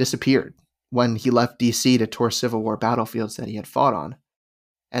Bierce disappeared when he left D.C. to tour Civil War battlefields that he had fought on.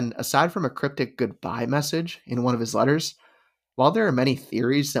 And aside from a cryptic goodbye message in one of his letters, while there are many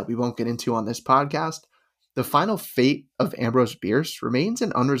theories that we won't get into on this podcast, the final fate of Ambrose Bierce remains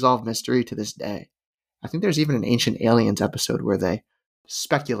an unresolved mystery to this day. I think there's even an Ancient Aliens episode where they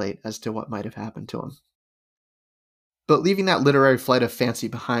speculate as to what might have happened to him. But leaving that literary flight of fancy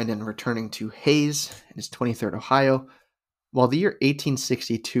behind and returning to Hayes in his 23rd Ohio, while the year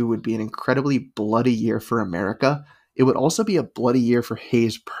 1862 would be an incredibly bloody year for America, it would also be a bloody year for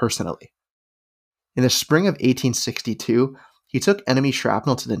Hayes personally. In the spring of 1862, he took enemy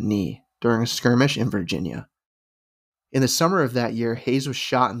shrapnel to the knee during a skirmish in Virginia. In the summer of that year, Hayes was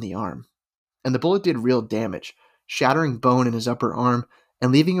shot in the arm, and the bullet did real damage, shattering bone in his upper arm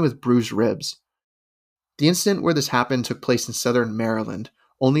and leaving him with bruised ribs. The incident where this happened took place in southern Maryland,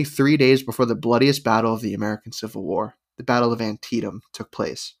 only 3 days before the bloodiest battle of the American Civil War, the Battle of Antietam, took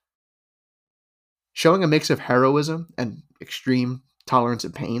place. Showing a mix of heroism and extreme tolerance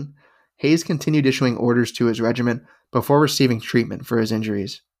of pain, Hayes continued issuing orders to his regiment before receiving treatment for his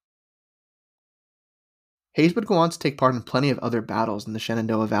injuries. Hayes would go on to take part in plenty of other battles in the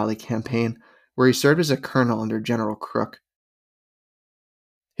Shenandoah Valley Campaign, where he served as a colonel under General Crook.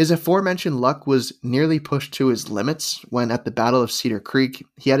 His aforementioned luck was nearly pushed to his limits when, at the Battle of Cedar Creek,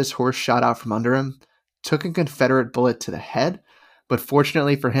 he had his horse shot out from under him, took a Confederate bullet to the head, but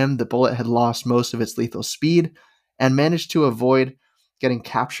fortunately for him, the bullet had lost most of its lethal speed and managed to avoid getting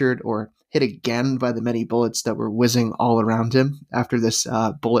captured or hit again by the many bullets that were whizzing all around him after this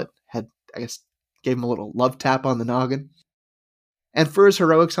bullet had, I guess, gave him a little love tap on the noggin. And for his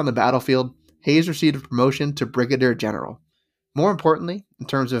heroics on the battlefield, Hayes received a promotion to brigadier general. More importantly, in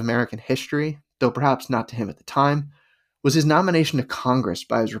terms of American history, though perhaps not to him at the time, was his nomination to Congress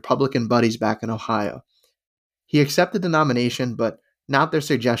by his Republican buddies back in Ohio. He accepted the nomination, but not their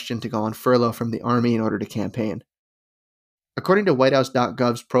suggestion to go on furlough from the Army in order to campaign. According to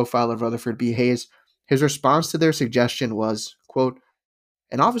WhiteHouse.gov's profile of Rutherford B. Hayes, his response to their suggestion was, quote,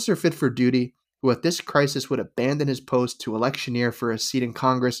 an officer fit for duty who at this crisis would abandon his post to electioneer for a seat in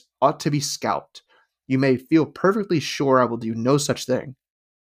Congress ought to be scalped. You may feel perfectly sure I will do no such thing.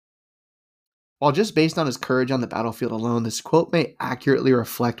 While just based on his courage on the battlefield alone, this quote may accurately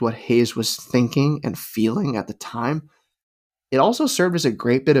reflect what Hayes was thinking and feeling at the time. It also served as a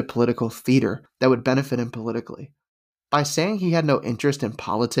great bit of political theater that would benefit him politically. By saying he had no interest in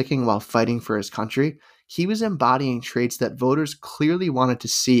politicking while fighting for his country, he was embodying traits that voters clearly wanted to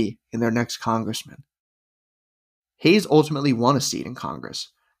see in their next congressman. Hayes ultimately won a seat in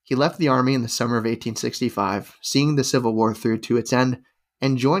Congress. He left the Army in the summer of 1865, seeing the Civil War through to its end,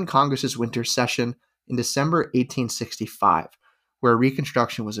 and joined Congress's winter session in December 1865, where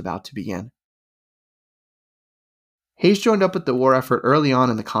Reconstruction was about to begin. Hayes joined up with the war effort early on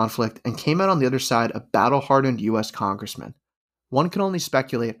in the conflict and came out on the other side a battle-hardened U.S. congressman. One can only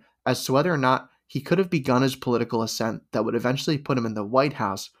speculate as to whether or not he could have begun his political ascent that would eventually put him in the White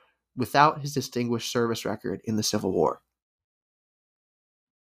House without his distinguished service record in the Civil War.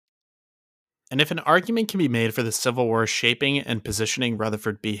 And if an argument can be made for the Civil War shaping and positioning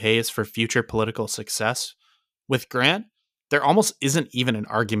Rutherford B. Hayes for future political success, with Grant, there almost isn't even an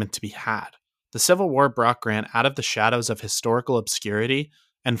argument to be had. The Civil War brought Grant out of the shadows of historical obscurity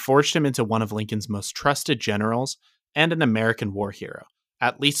and forged him into one of Lincoln's most trusted generals and an American war hero,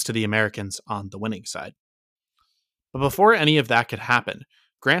 at least to the Americans on the winning side. But before any of that could happen,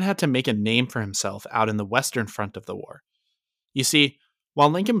 Grant had to make a name for himself out in the western front of the war. You see, while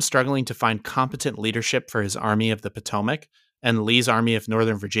Lincoln was struggling to find competent leadership for his Army of the Potomac, and Lee's Army of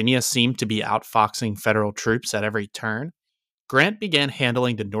Northern Virginia seemed to be outfoxing federal troops at every turn, Grant began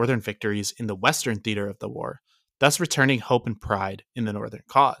handling the northern victories in the western theater of the war, thus returning hope and pride in the northern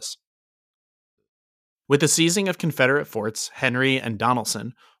cause. With the seizing of Confederate forts, Henry and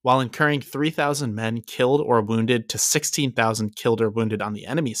Donelson, while incurring 3,000 men killed or wounded to 16,000 killed or wounded on the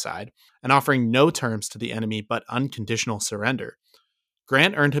enemy side, and offering no terms to the enemy but unconditional surrender,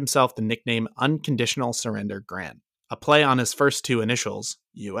 Grant earned himself the nickname Unconditional Surrender Grant, a play on his first two initials,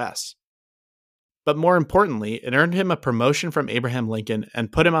 U.S. But more importantly, it earned him a promotion from Abraham Lincoln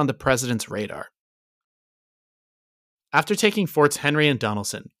and put him on the president's radar. After taking Forts Henry and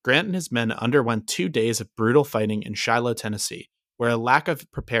Donelson, Grant and his men underwent 2 days of brutal fighting in Shiloh, Tennessee, where a lack of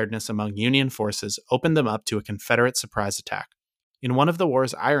preparedness among Union forces opened them up to a Confederate surprise attack. In one of the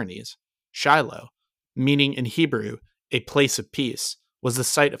war's ironies, Shiloh, meaning in Hebrew, a place of peace, was the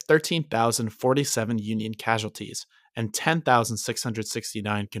site of 13,047 Union casualties and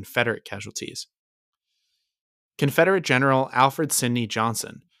 10,669 Confederate casualties. Confederate General Alfred Sidney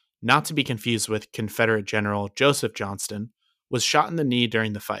Johnson, not to be confused with Confederate General Joseph Johnston, was shot in the knee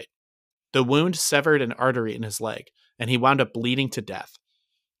during the fight. The wound severed an artery in his leg, and he wound up bleeding to death.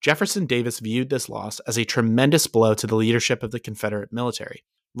 Jefferson Davis viewed this loss as a tremendous blow to the leadership of the Confederate military,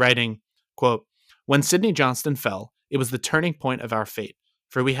 writing, quote, "When Sidney Johnston fell, it was the turning point of our fate,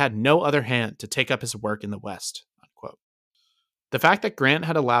 for we had no other hand to take up his work in the West." Unquote. The fact that Grant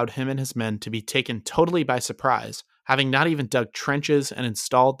had allowed him and his men to be taken totally by surprise, having not even dug trenches and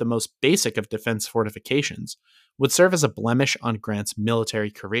installed the most basic of defense fortifications, would serve as a blemish on Grant's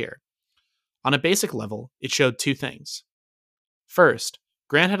military career. On a basic level, it showed two things. First,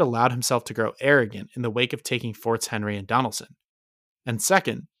 Grant had allowed himself to grow arrogant in the wake of taking Forts Henry and Donelson. And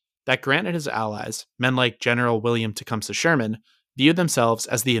second, that Grant and his allies, men like General William Tecumseh Sherman, viewed themselves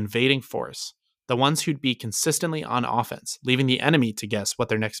as the invading force, the ones who'd be consistently on offense, leaving the enemy to guess what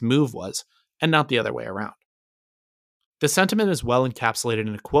their next move was, and not the other way around. The sentiment is well encapsulated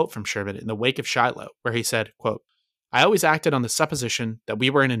in a quote from Sherman in the wake of Shiloh, where he said, quote, "I always acted on the supposition that we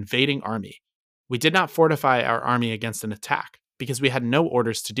were an invading army. We did not fortify our army against an attack, because we had no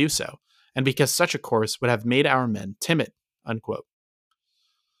orders to do so, and because such a course would have made our men timid." Unquote.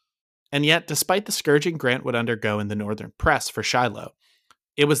 And yet, despite the scourging Grant would undergo in the northern press for Shiloh,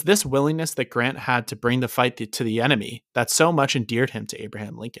 it was this willingness that Grant had to bring the fight to the enemy that so much endeared him to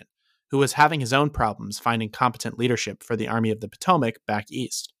Abraham Lincoln, who was having his own problems finding competent leadership for the Army of the Potomac back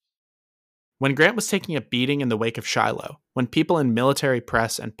east. When Grant was taking a beating in the wake of Shiloh, when people in military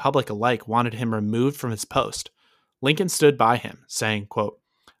press and public alike wanted him removed from his post, Lincoln stood by him, saying, quote,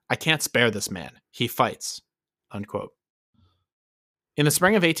 "I can't spare this man. He fights." Unquote. In the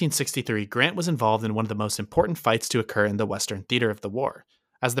spring of 1863, Grant was involved in one of the most important fights to occur in the western theater of the war,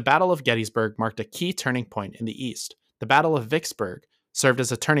 as the Battle of Gettysburg marked a key turning point in the east. The Battle of Vicksburg served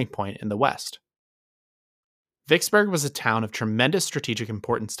as a turning point in the west. Vicksburg was a town of tremendous strategic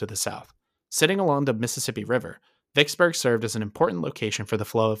importance to the South. Sitting along the Mississippi River, Vicksburg served as an important location for the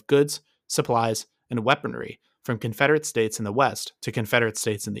flow of goods, supplies, and weaponry from Confederate states in the west to Confederate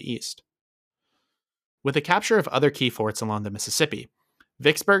states in the east. With the capture of other key forts along the Mississippi,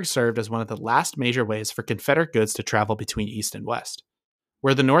 Vicksburg served as one of the last major ways for Confederate goods to travel between east and west.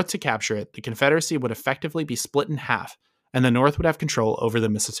 Were the North to capture it, the Confederacy would effectively be split in half, and the North would have control over the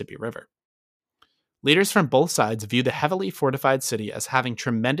Mississippi River. Leaders from both sides viewed the heavily fortified city as having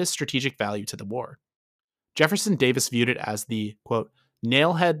tremendous strategic value to the war. Jefferson Davis viewed it as the, quote,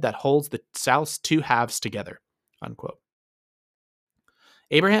 nailhead that holds the South's two halves together, unquote.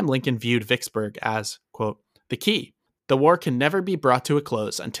 Abraham Lincoln viewed Vicksburg as, quote, the key. The war can never be brought to a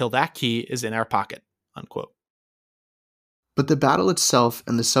close until that key is in our pocket, unquote. But the battle itself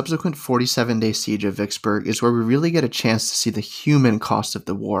and the subsequent 47-day siege of Vicksburg is where we really get a chance to see the human cost of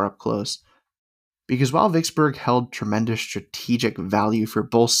the war up close. Because while Vicksburg held tremendous strategic value for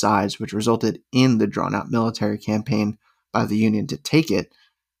both sides, which resulted in the drawn-out military campaign by the Union to take it,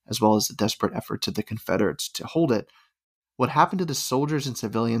 as well as the desperate efforts of the Confederates to hold it, what happened to the soldiers and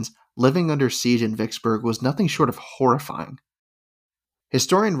civilians living under siege in Vicksburg was nothing short of horrifying.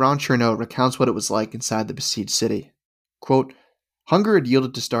 Historian Ron Chernow recounts what it was like inside the besieged city. Quote, hunger had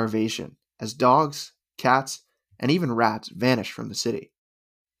yielded to starvation, as dogs, cats, and even rats vanished from the city.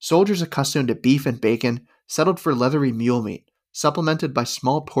 Soldiers accustomed to beef and bacon settled for leathery mule meat, supplemented by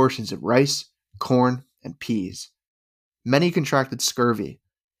small portions of rice, corn, and peas. Many contracted scurvy,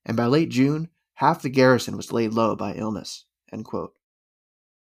 and by late June, half the garrison was laid low by illness. End quote.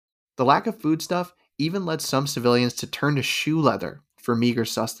 The lack of foodstuff even led some civilians to turn to shoe leather for meager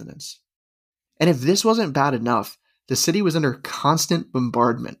sustenance. And if this wasn't bad enough, the city was under constant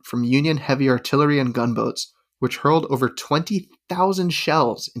bombardment from Union heavy artillery and gunboats, which hurled over 20,000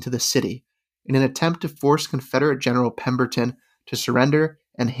 shells into the city in an attempt to force Confederate General Pemberton to surrender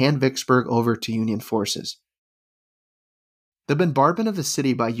and hand Vicksburg over to Union forces. The bombardment of the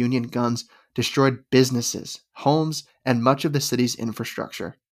city by Union guns destroyed businesses, homes, and much of the city's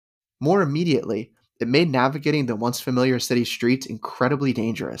infrastructure. More immediately, it made navigating the once familiar city streets incredibly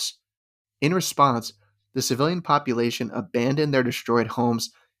dangerous. In response, the civilian population abandoned their destroyed homes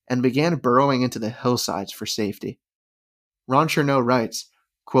and began burrowing into the hillsides for safety. Ron Chernow writes,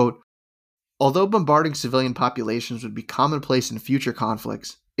 quote, although bombarding civilian populations would be commonplace in future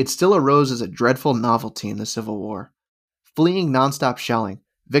conflicts, it still arose as a dreadful novelty in the Civil War. Fleeing nonstop shelling,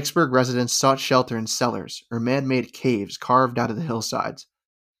 Vicksburg residents sought shelter in cellars or man-made caves carved out of the hillsides.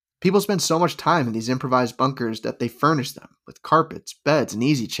 People spent so much time in these improvised bunkers that they furnished them with carpets, beds, and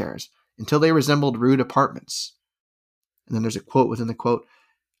easy chairs until they resembled rude apartments. And then there's a quote within the quote,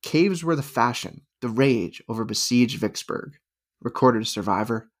 caves were the fashion, the rage over besieged Vicksburg, recorded a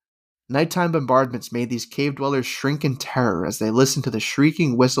survivor. Nighttime bombardments made these cave dwellers shrink in terror as they listened to the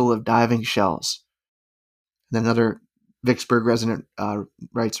shrieking whistle of diving shells. And then another Vicksburg resident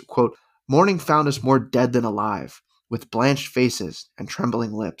writes, quote, morning found us more dead than alive, with blanched faces and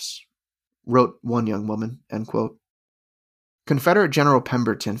trembling lips, wrote one young woman, end quote. Confederate General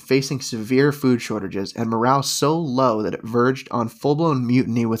Pemberton, facing severe food shortages and morale so low that it verged on full-blown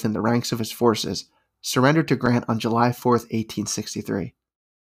mutiny within the ranks of his forces, surrendered to Grant on July 4, 1863.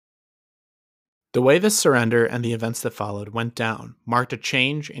 The way this surrender and the events that followed went down marked a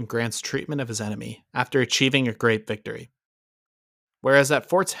change in Grant's treatment of his enemy after achieving a great victory. Whereas at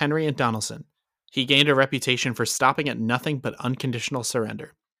Forts Henry and Donelson, he gained a reputation for stopping at nothing but unconditional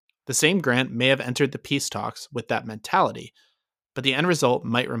surrender. The same Grant may have entered the peace talks with that mentality, but the end result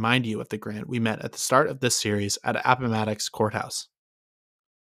might remind you of the Grant we met at the start of this series at Appomattox Courthouse.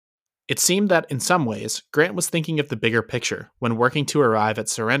 It seemed that, in some ways, Grant was thinking of the bigger picture when working to arrive at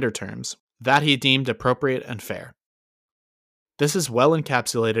surrender terms that he deemed appropriate and fair. This is well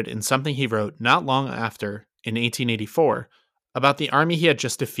encapsulated in something he wrote not long after, in 1884, about the army he had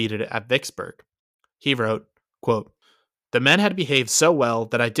just defeated at Vicksburg. He wrote, quote, the men had behaved so well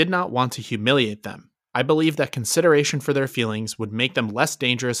that I did not want to humiliate them. I believe that consideration for their feelings would make them less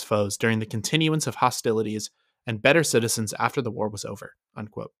dangerous foes during the continuance of hostilities and better citizens after the war was over,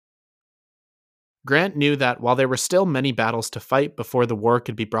 unquote. Grant knew that while there were still many battles to fight before the war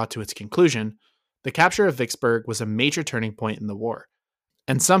could be brought to its conclusion, the capture of Vicksburg was a major turning point in the war,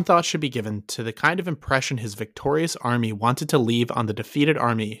 and some thought should be given to the kind of impression his victorious army wanted to leave on the defeated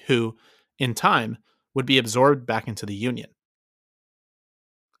army who, in time, would be absorbed back into the Union.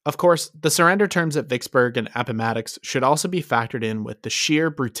 Of course, the surrender terms at Vicksburg and Appomattox should also be factored in with the sheer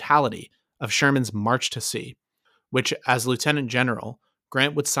brutality of Sherman's march to sea, which, as Lieutenant General,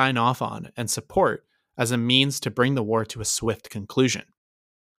 Grant would sign off on and support as a means to bring the war to a swift conclusion.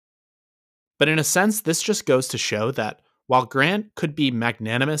 But in a sense, this just goes to show that while Grant could be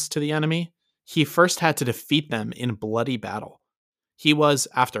magnanimous to the enemy, he first had to defeat them in bloody battle. He was,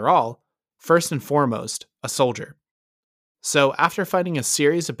 after all, first and foremost, a soldier. So after fighting a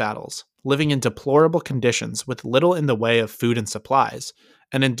series of battles, living in deplorable conditions with little in the way of food and supplies,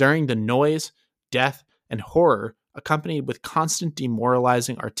 and enduring the noise, death, and horror accompanied with constant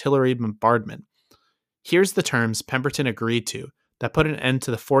demoralizing artillery bombardment, here's the terms Pemberton agreed to that put an end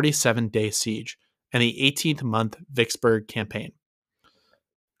to the 47-day siege and the 18th-month Vicksburg campaign.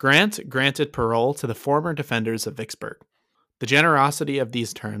 Grant granted parole to the former defenders of Vicksburg. The generosity of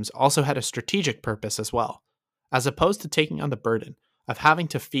these terms also had a strategic purpose as well. As opposed to taking on the burden of having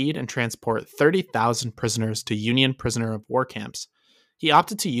to feed and transport 30,000 prisoners to Union prisoner of war camps, he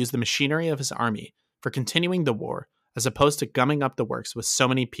opted to use the machinery of his army for continuing the war as opposed to gumming up the works with so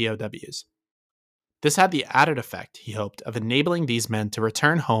many POWs. This had the added effect, he hoped, of enabling these men to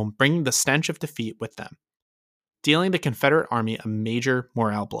return home bringing the stench of defeat with them, dealing the Confederate Army a major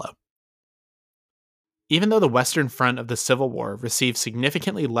morale blow. Even though the Western Front of the Civil War received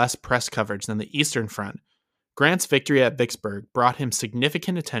significantly less press coverage than the Eastern Front, Grant's victory at Vicksburg brought him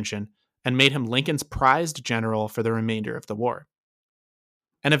significant attention and made him Lincoln's prized general for the remainder of the war.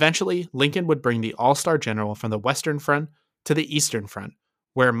 And eventually, Lincoln would bring the all-star general from the Western Front to the Eastern Front,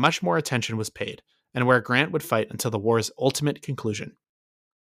 where much more attention was paid, and where Grant would fight until the war's ultimate conclusion.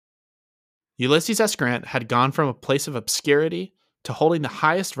 Ulysses S. Grant had gone from a place of obscurity to holding the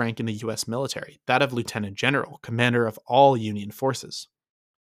highest rank in the U.S. military, that of Lieutenant General, commander of all Union forces.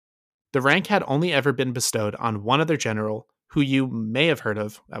 The rank had only ever been bestowed on one other general who you may have heard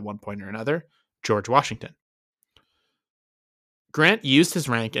of at one point or another, George Washington. Grant used his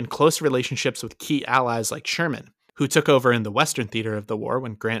rank and close relationships with key allies like Sherman, who took over in the Western theater of the war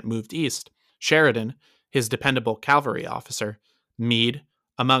when Grant moved east, Sheridan, his dependable cavalry officer, Meade,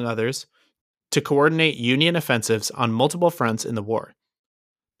 among others, to coordinate Union offensives on multiple fronts in the war.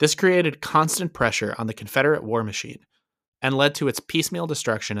 This created constant pressure on the Confederate war machine and led to its piecemeal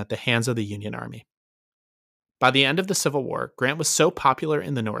destruction at the hands of the Union Army. By the end of the Civil War, Grant was so popular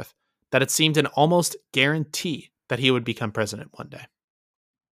in the North that it seemed an almost guarantee that he would become president one day.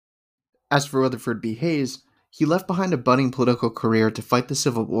 As for Rutherford B. Hayes, he left behind a budding political career to fight the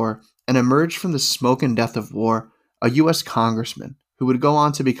Civil War and emerged from the smoke and death of war, a U.S. congressman who would go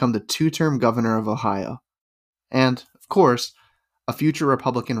on to become the two-term governor of Ohio. And, of course, a future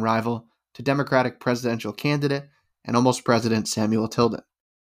Republican rival to Democratic presidential candidate and almost President Samuel Tilden.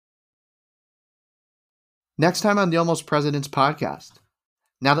 Next time on the Almost Presidents podcast,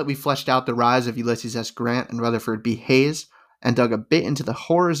 now that we've fleshed out the rise of Ulysses S. Grant and Rutherford B. Hayes and dug a bit into the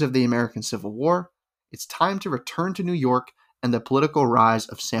horrors of the American Civil War, it's time to return to New York and the political rise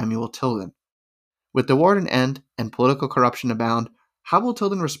of Samuel Tilden. With the war at an end and political corruption abound, how will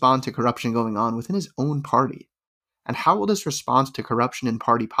Tilden respond to corruption going on within his own party? And how will this response to corruption in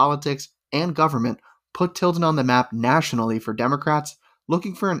party politics and government put Tilden on the map nationally for Democrats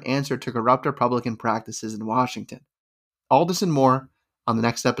looking for an answer to corrupt Republican practices in Washington? All this and more on the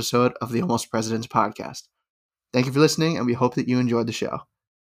next episode of the Almost Presidents podcast. Thank you for listening, and we hope that you enjoyed the show.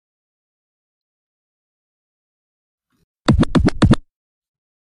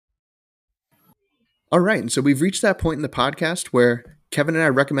 All right, and so we've reached that point in the podcast where Kevin and I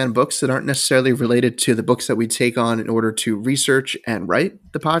recommend books that aren't necessarily related to the books that we take on in order to research and write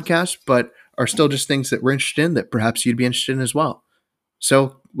the podcast, but are still just things that we're interested in that perhaps you'd be interested in as well.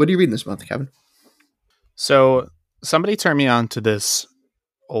 So what are you reading this month, Kevin? So somebody turned me on to this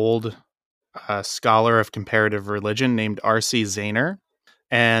old scholar of comparative religion named R.C. Zahner,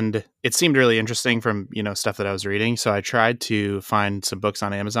 and it seemed really interesting from, stuff that I was reading. So I tried to find some books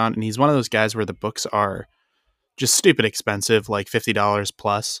on Amazon, and he's one of those guys where the books are just stupid expensive, like $50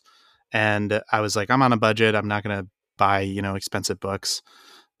 plus. And I was like, I'm on a budget. I'm not going to buy, expensive books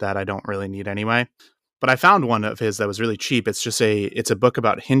that I don't really need anyway. But I found one of his that was really cheap. It's a book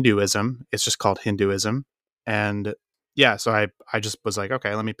about Hinduism. It's just called Hinduism. And yeah, so I just was like,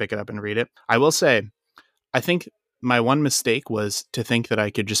 okay, let me pick it up and read it. I will say, I think my one mistake was to think that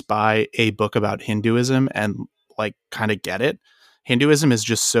I could just buy a book about Hinduism and like kind of get it. Hinduism is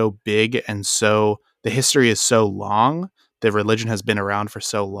just so big, and so the history is so long. The religion has been around for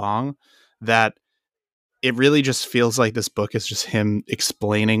so long that it really just feels like this book is just him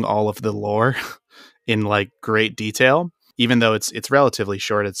explaining all of the lore in like great detail, even though it's relatively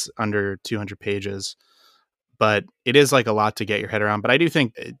short. It's under 200 pages. But it is like a lot to get your head around. But I do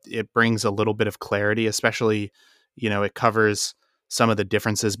think it brings a little bit of clarity, especially, it covers some of the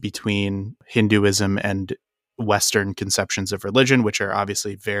differences between Hinduism and Western conceptions of religion, which are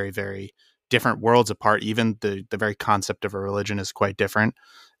obviously very, very different worlds apart. Even the very concept of a religion is quite different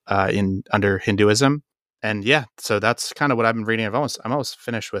under Hinduism. And yeah, so that's kind of what I've been reading. I'm almost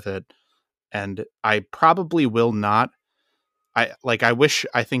finished with it. And I probably will not. I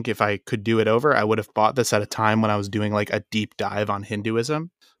think if I could do it over, I would have bought this at a time when I was doing like a deep dive on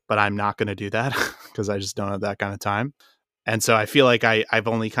Hinduism, but I'm not going to do that because I just don't have that kind of time. And so I feel like I've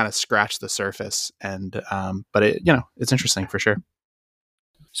only kind of scratched the surface, and but it's interesting for sure.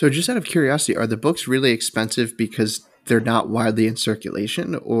 So just out of curiosity, are the books really expensive because they're not widely in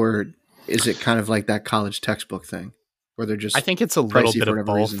circulation, or is it kind of like that college textbook thing or they're I just think it's a little pricey bit for of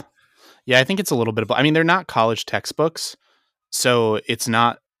whatever reason? both. Yeah, I think it's a little bit of both. I mean, they're not college textbooks, so it's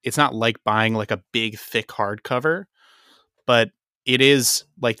not like buying like a big thick hardcover, but it is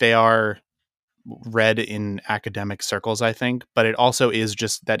like they are read in academic circles, I think. But it also is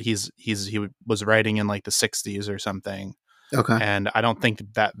just that he was writing in like the 60s or something, Okay. and I don't think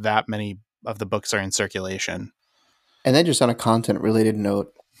that many of the books are in circulation. And then just on a content related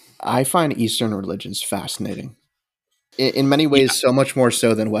note, I find Eastern religions fascinating. In many Yeah, ways, so much more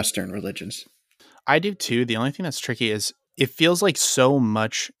so than Western religions. I do too. The only thing that's tricky is it feels like so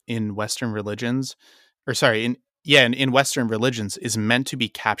much in Western religions, or sorry, in Western religions is meant to be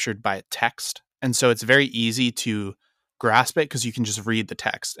captured by a text. And so it's very easy to grasp it because you can just read the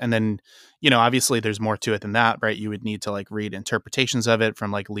text. And then, obviously there's more to it than that, right? You would need to like read interpretations of it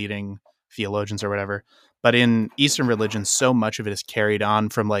from like leading theologians or whatever. But in Eastern religions, so much of it is carried on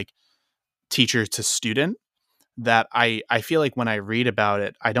from like teacher to student that I feel like when I read about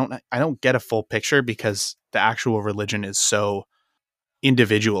it, I don't get a full picture because the actual religion is so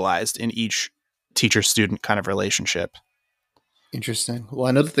individualized in each teacher student kind of relationship. Interesting. Well,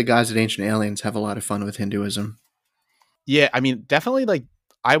 I know that the guys at Ancient Aliens have a lot of fun with Hinduism. Yeah, I mean, definitely like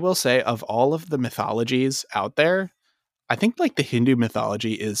I will say of all of the mythologies out there, I think like the Hindu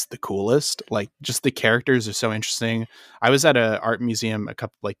mythology is the coolest. Like just the characters are so interesting. I was at a art museum a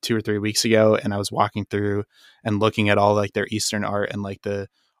couple like 2 or 3 weeks ago and I was walking through and looking at all like their Eastern art and like the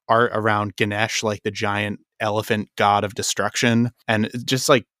art around Ganesh, like the giant elephant god of destruction. And just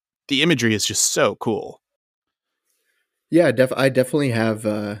like the imagery is just so cool. Yeah, I definitely have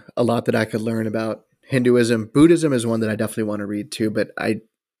a lot that I could learn about Hinduism. Buddhism is one that I definitely want to read too, but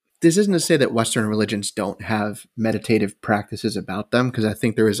this isn't to say that Western religions don't have meditative practices about them, because I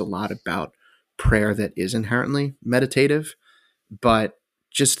think there is a lot about prayer that is inherently meditative, but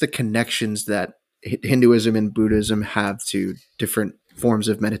just the connections that Hinduism and Buddhism have to different forms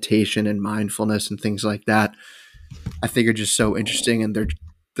of meditation and mindfulness and things like that, I think are just so interesting, and their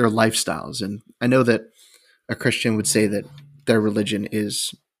lifestyles. And I know that a Christian would say that their religion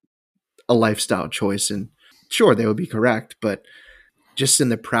is a lifestyle choice, and sure, they would be correct, but just in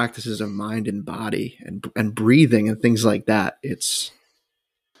the practices of mind and body and breathing and things like that,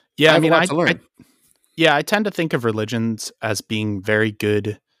 Yeah, I I have a mean, lot to learn. I tend to think of religions as being very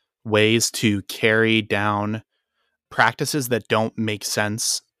good ways to carry down practices that don't make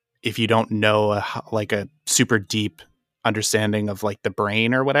sense if you don't know like a super deep understanding of like the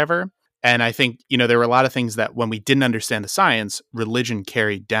brain or whatever. And I think, there were a lot of things that when we didn't understand the science, religion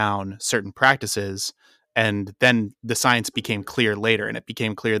carried down certain practices. And then the science became clear later. And it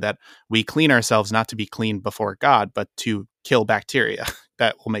became clear that we clean ourselves not to be clean before God, but to kill bacteria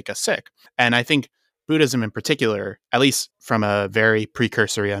that will make us sick. And I think Buddhism in particular, at least from a very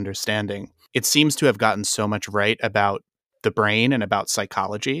precursory understanding, it seems to have gotten so much right about the brain and about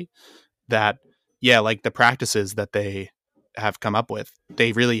psychology that, yeah, like the practices that they have come up with,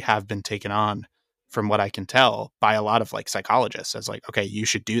 they really have been taken on, from what I can tell, by a lot of like psychologists as like, okay, you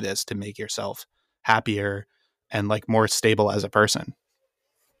should do this to make yourself happier and like more stable as a person.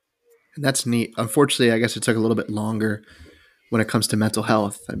 And that's neat. Unfortunately, I guess it took a little bit longer when it comes to mental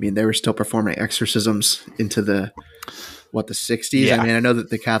health. I mean, they were still performing exorcisms into the 60s. I Yeah. mean, I know that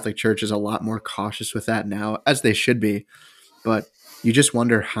the Catholic Church is a lot more cautious with that now, as they should be, but you just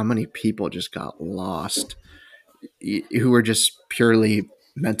wonder how many people just got lost who were just purely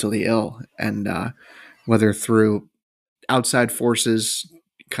mentally ill, and whether through outside forces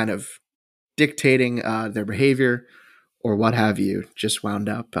kind of dictating their behavior or what have you, just wound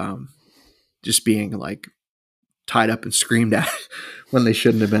up just being like tied up and screamed at when they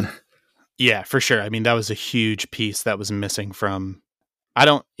shouldn't have been. Yeah, for sure. I mean, that was a huge piece that was missing from I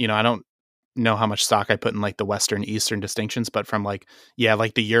don't know how much stock I put in like the Western Eastern distinctions, but from like, yeah,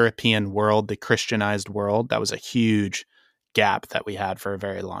 like the European world, the Christianized world, that was a huge gap that we had for a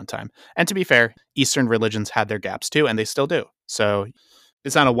very long time. And to be fair, Eastern religions had their gaps too, and they still do. So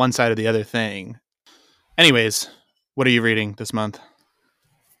it's not a one side or the other thing. Anyways, what are you reading this month?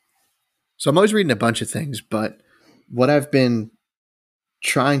 So I'm always reading a bunch of things, but what I've been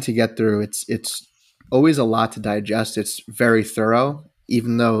trying to get through, it's always a lot to digest. It's very thorough,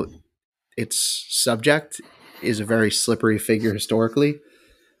 even though its subject is a very slippery figure historically.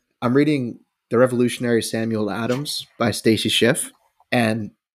 I'm reading The Revolutionary Samuel Adams by Stacy Schiff.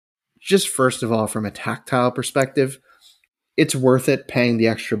 And just first of all, from a tactile perspective, it's worth it paying the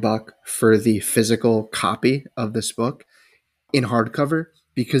extra buck for the physical copy of this book in hardcover,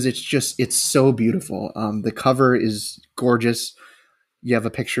 because it's so beautiful. The cover is gorgeous. You have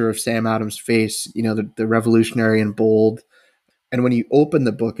a picture of Sam Adams' face, the revolutionary in bold. And when you open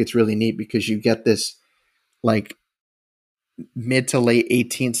the book, it's really neat because you get this like mid to late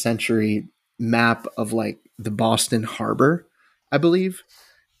 18th century map of like the Boston Harbor, I believe,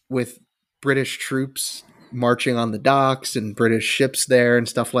 with British troops marching on the docks and British ships there and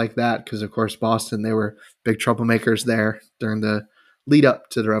stuff like that. Because of course, Boston, they were big troublemakers there during the lead up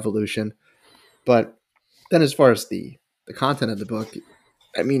to the revolution. But then, as far as the content of the book,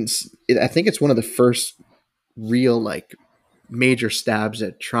 I mean, I think it's one of the first real like major stabs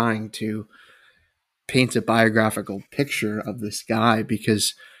at trying to paint a biographical picture of this guy,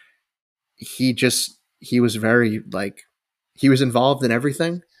 because he was very like, he was involved in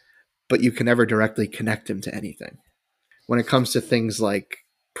everything, but you can never directly connect him to anything. When it comes to things like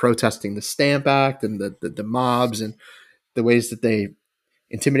protesting the Stamp Act and the mobs and the ways that they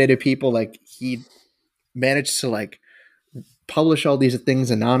intimidated people, like he managed to like publish all these things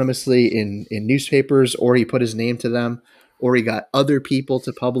anonymously in newspapers, or he put his name to them, or he got other people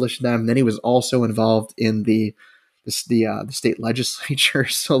to publish them. Then he was also involved in the state legislature,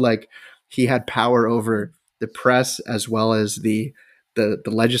 so like he had power over the press as well as the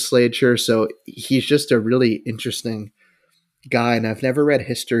legislature. So he's just a really interesting guy, and I've never read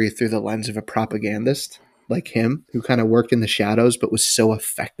history through the lens of a propagandist like him, who kind of worked in the shadows but was so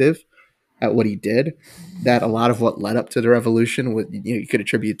effective at what he did that a lot of what led up to the revolution would, you could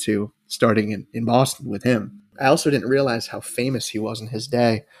attribute to starting in Boston with him. I also didn't realize how famous he was in his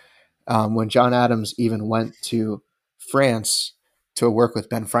day. When John Adams even went to France to work with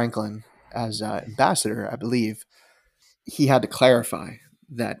Ben Franklin as ambassador, I believe, he had to clarify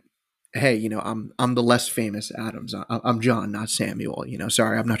that, hey, I'm the less famous Adams. I'm John, not Samuel.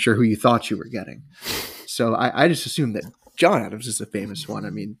 Sorry, I'm not sure who you thought you were getting. So I just assumed that John Adams is the famous one. I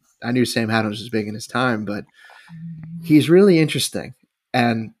mean, I knew Sam Adams was big in his time, but he's really interesting.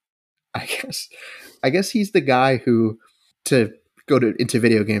 And I guess he's the guy who, to go into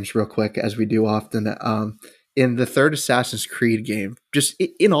video games real quick, as we do often, in the third Assassin's Creed game, just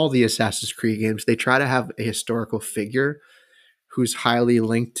in all the Assassin's Creed games, they try to have a historical figure who's highly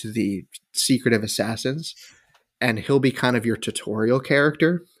linked to the secretive assassins. And he'll be kind of your tutorial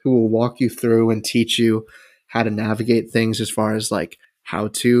character who will walk you through and teach you how to navigate things, as far as like how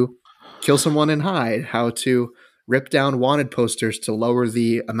to kill someone and hide, how to rip down wanted posters to lower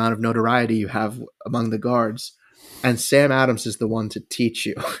the amount of notoriety you have among the guards. And Sam Adams is the one to teach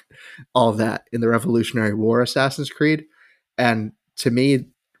you all that in the Revolutionary War Assassin's Creed. And to me,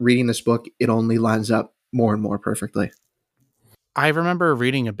 reading this book, it only lines up more and more perfectly. I remember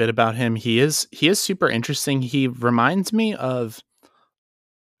reading a bit about him. He is super interesting. He reminds me of,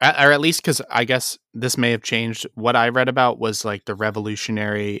 or at least, because I guess this may have changed. What I read about was like the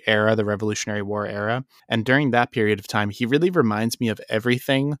Revolutionary era, the Revolutionary War era. And during that period of time, he really reminds me of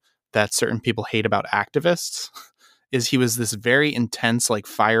everything that certain people hate about activists. Is he was this very intense, like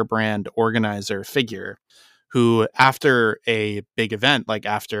firebrand organizer figure who, after a big event, like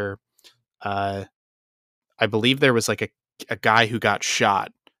after, I believe there was like a guy who got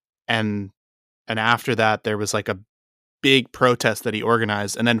shot, and after that there was like a big protest that he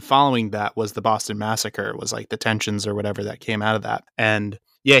organized, and then following that was the Boston Massacre, was like the tensions or whatever that came out of that. And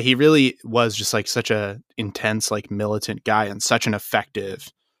yeah, he really was just like such a intense, like militant guy, and such an effective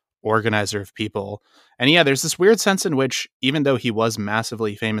organizer of people. And yeah, there's this weird sense in which, even though he was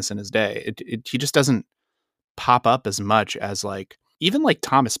massively famous in his day, he just doesn't pop up as much as like even like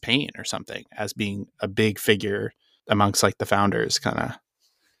Thomas Paine or something, as being a big figure amongst like the founders, kind of.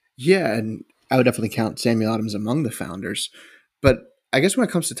 Yeah, and I would definitely count Samuel Adams among the founders. But I guess when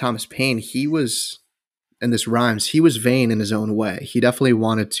it comes to Thomas Paine, he was, and this rhymes, he was vain in his own way. He definitely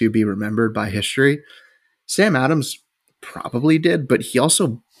wanted to be remembered by history. Sam Adams probably did, but he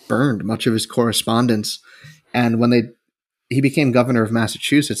also burned much of his correspondence. And when he became governor of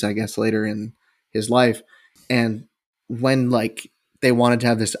Massachusetts, I guess later in his life, and when like they wanted to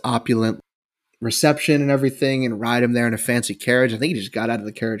have this opulent reception and everything and ride him there in a fancy carriage, I think he just got out of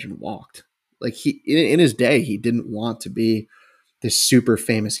the carriage and walked. Like he, in his day, he didn't want to be this super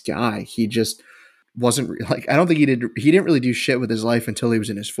famous guy. He just wasn't like, I don't think he didn't really do shit with his life until he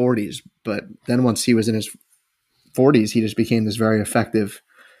was in his 40s. But then once he was in his 40s, he just became this very effective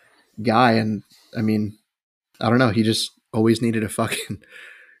guy. And I mean, I don't know, he just always needed a fucking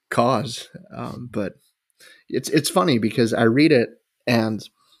cause. But it's funny because I read it, and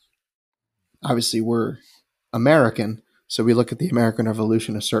obviously we're American, so we look at the American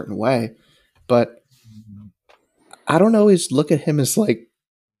Revolution a certain way, but I don't always look at him as like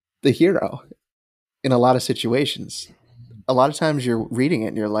the hero in a lot of situations. A lot of times you're reading it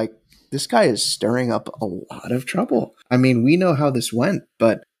and you're like, this guy is stirring up a lot of trouble. I mean, we know how this went,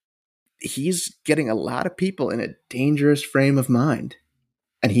 but he's getting a lot of people in a dangerous frame of mind,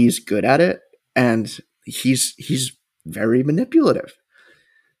 and he's good at it. And he's very manipulative.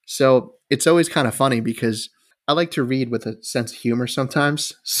 So it's always kind of funny because I like to read with a sense of humor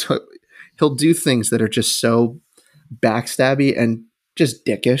sometimes. So he'll do things that are just so backstabby and just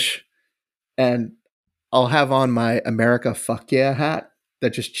dickish. And I'll have on my America fuck yeah hat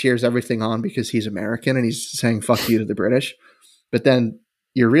that just cheers everything on because he's American and he's saying fuck you to the British. But then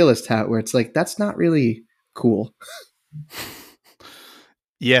your realist hat where it's like, that's not really cool.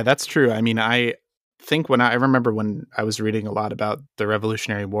 Yeah, that's true. I mean, I think I remember when I was reading a lot about the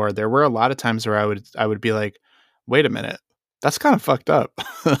Revolutionary War, there were a lot of times where I would be like, wait a minute, that's kind of fucked up.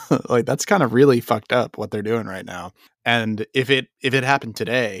 Like that's kind of really fucked up what they're doing right now. And if it happened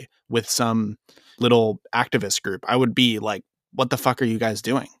today with some little activist group, I would be like, what the fuck are you guys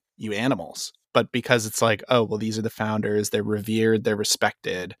doing? You animals. But because it's like, oh, well, these are the founders, they're revered, they're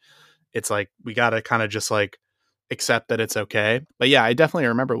respected. It's like we got to kind of just like accept that it's okay. But yeah, I definitely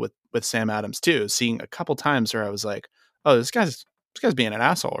remember with Sam Adams too, seeing a couple times where I was like, oh, this guy's being an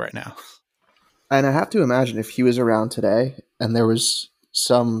asshole right now. And I have to imagine if he was around today and there was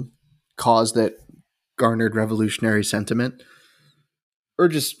some cause that garnered revolutionary sentiment or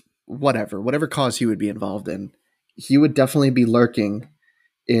just whatever cause he would be involved in, he would definitely be lurking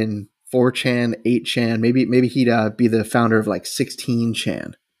in 4chan, 8chan, maybe he'd be the founder of like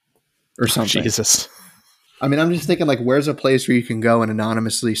 16chan or something. Oh, Jesus. I mean, I'm just thinking like, where's a place where you can go and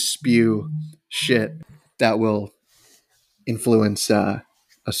anonymously spew shit that will influence a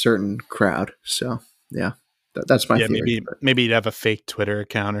certain crowd? So yeah, that's my theory. Maybe you'd have a fake Twitter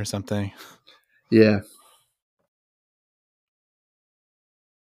account or something. Yeah.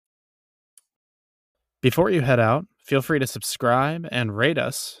 Before you head out, feel free to subscribe and rate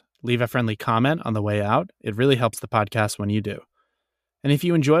us. Leave a friendly comment on the way out. It really helps the podcast when you do. And if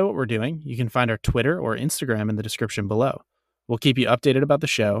you enjoy what we're doing, you can find our Twitter or Instagram in the description below. We'll keep you updated about the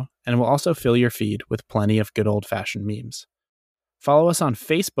show, and we'll also fill your feed with plenty of good old-fashioned memes. Follow us on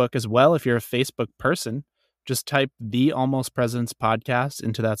Facebook as well if you're a Facebook person. Just type The Almost Presidents Podcast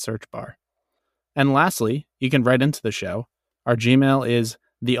into that search bar. And lastly, you can write into the show. Our Gmail is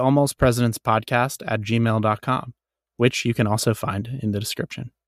thealmostpresidentspodcast@gmail.com, which you can also find in the description.